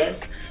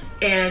Vegas.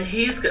 And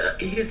he's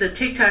a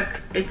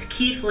TikTok, it's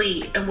Keith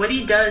Lee. And what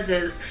he does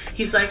is,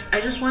 he's like, I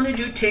just want to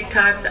do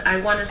TikToks. I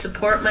want to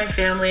support my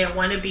family. I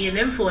want to be an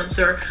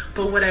influencer.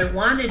 But what I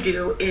want to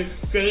do is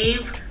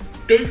save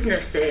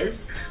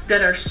businesses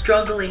that are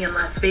struggling in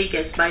Las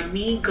Vegas by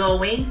me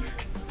going,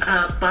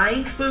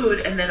 buying food,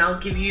 and then I'll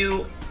give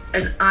you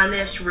an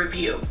honest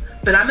review.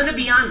 But I'm going to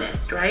be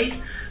honest, right?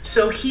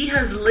 So he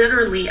has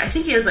literally, I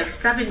think he has like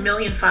 7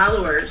 million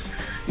followers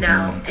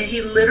now, and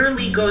he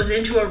literally goes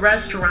into a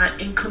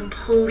restaurant and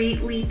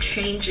completely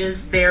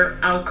changes their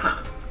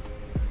outcome.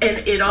 And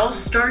it all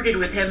started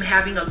with him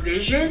having a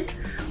vision,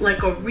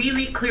 like a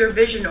really clear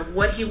vision of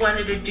what he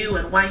wanted to do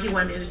and why he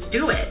wanted to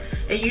do it.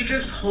 And you're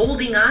just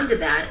holding on to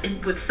that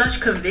and with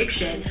such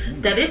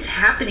conviction that it's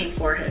happening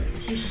for him.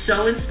 He's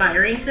so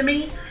inspiring to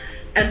me.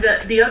 And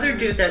the other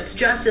dude that's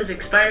just as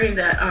inspiring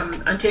that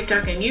on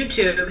TikTok and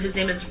YouTube, his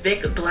name is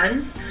Vic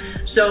Blends.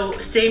 So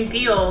same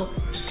deal,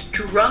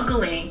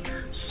 struggling.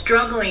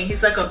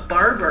 He's like a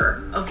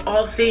barber of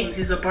all things.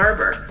 He's a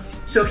barber.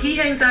 So he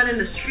hangs out in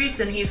the streets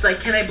and he's like,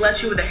 can I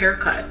bless you with a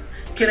haircut?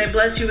 Can I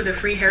bless you with a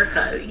free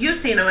haircut? You've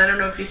seen him. I don't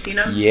know if you've seen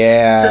him.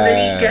 Yeah. So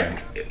then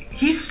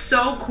he's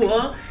so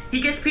cool. He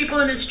gets people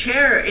in his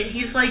chair and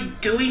he's like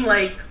doing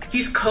like,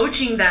 he's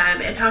coaching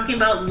them and talking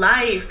about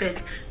life and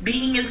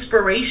being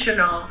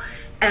inspirational.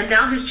 And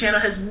now his channel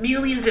has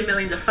millions and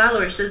millions of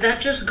followers. So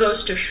that just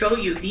goes to show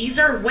you, these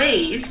are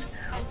ways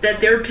that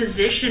they're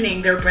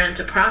positioning their brand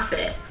to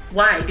profit.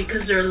 Why?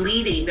 Because they're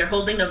leading, they're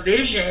holding a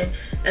vision,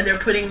 and they're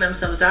putting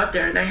themselves out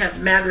there. And I have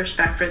mad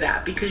respect for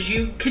that, because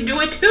you can do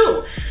it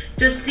too.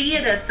 Just see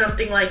it as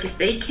something like, if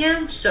they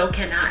can, so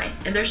can I.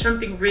 And there's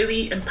something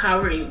really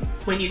empowering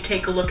when you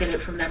take a look at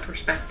it from that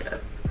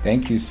perspective.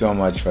 Thank you so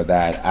much for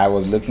that. I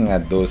was looking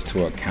at those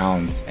two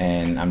accounts,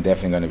 and I'm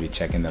definitely going to be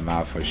checking them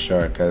out for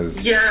sure,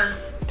 because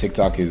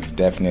TikTok is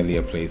definitely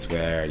a place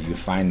where you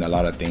find a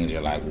lot of things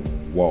you're like,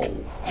 whoa,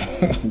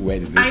 where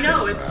did this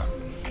come from?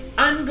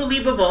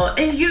 Unbelievable.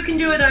 And you can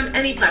do it on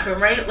any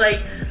platform, right?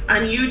 Like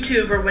on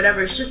YouTube or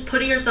whatever. It's just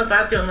putting yourself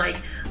out there and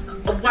like,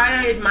 why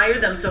I admire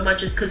them so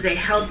much is because they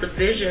held the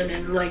vision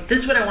and like,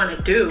 this is what I want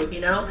to do, you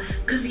know?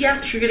 Because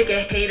yes, you're gonna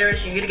get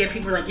haters, you're gonna get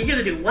people like, you're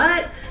gonna do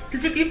what?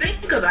 Because if you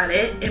think about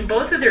it, in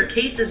both of their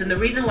cases, and the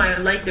reason why I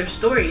like their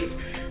stories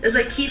is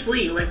like Keith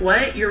Lee, like,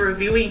 what? You're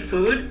reviewing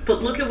food,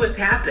 but look at what's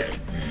happened.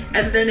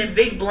 And then in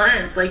Big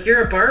Blends, like,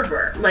 you're a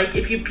barber. Like,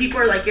 if you people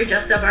are like, you're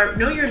just a barber.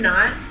 No, you're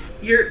not.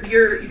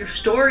 You're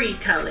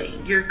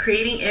storytelling. You're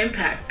creating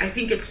impact. I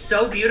think it's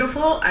so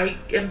beautiful. I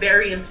am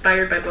very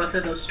inspired by both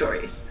of those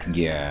stories.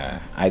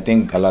 Yeah, I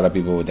think a lot of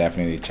people will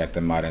definitely check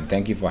them out, and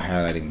thank you for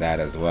highlighting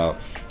that as well.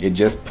 It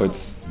just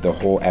puts the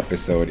whole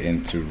episode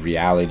into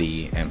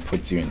reality and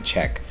puts you in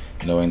check,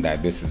 knowing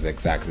that this is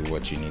exactly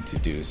what you need to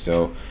do.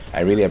 So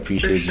I really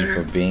appreciate you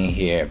for being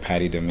here,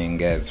 Patty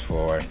Dominiguez,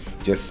 for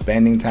just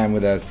spending time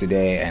with us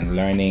today and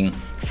learning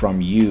from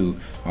you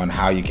on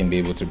how you can be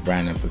able to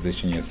brand and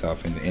position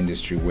yourself in the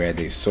industry where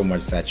there's so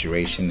much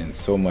saturation and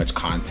so much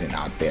content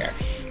out there.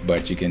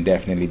 But you can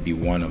definitely be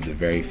one of the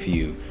very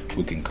few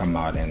who can come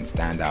out and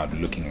stand out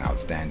looking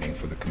outstanding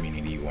for the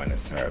community you want to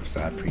serve.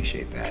 So I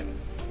appreciate that.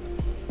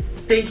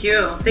 Thank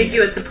you. Thank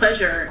you. It's a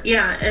pleasure.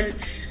 Yeah. And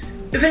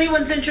if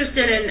anyone's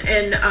interested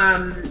in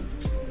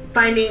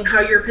finding how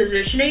you're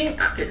positioning,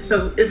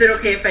 so is it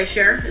okay if I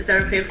share? Is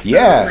that okay? If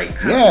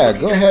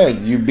Go ahead.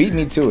 You beat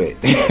me to it.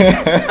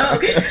 Oh,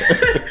 okay.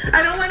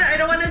 I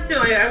don't want to sue.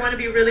 I want to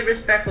be really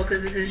respectful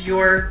because this is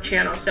your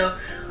channel. So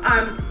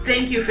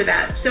thank you for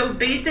that. So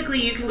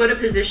basically, you can go to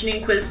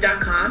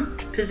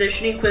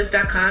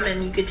positioningquiz.com,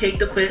 and you could take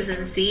the quiz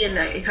and see. And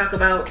I talk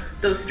about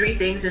those three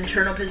things: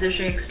 internal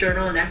positioning,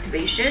 external, and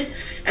activation.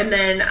 And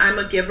then I'm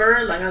a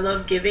giver. Like, I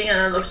love giving and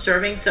I love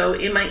serving. So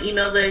in my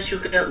email list,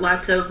 you'll get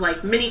lots of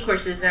like mini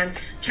courses, and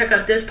check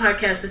out this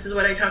podcast. This is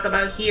what I talk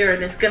about here,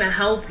 and it's going to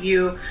help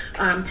you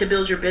to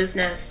build your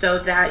business so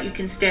that you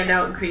can stand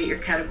out and create your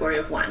category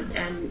of one.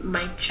 And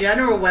my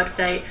general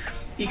website,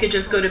 you could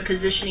just go to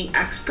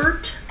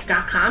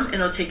positioningexpert.com and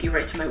it'll take you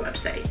right to my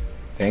website.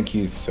 Thank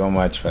you so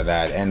much for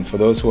that. And for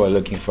those who are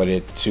looking for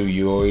it too,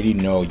 you already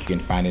know you can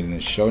find it in the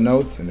show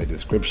notes, in the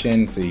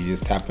description. So you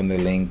just tap on the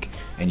link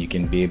and you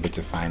can be able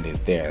to find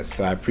it there.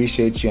 So I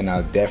appreciate you, and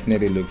I'll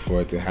definitely look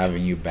forward to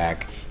having you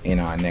back in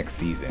our next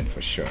season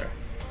for sure.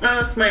 Oh,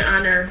 it's my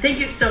honor. Thank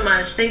you so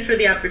much. Thanks for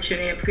the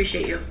opportunity. I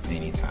appreciate you.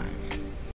 Anytime.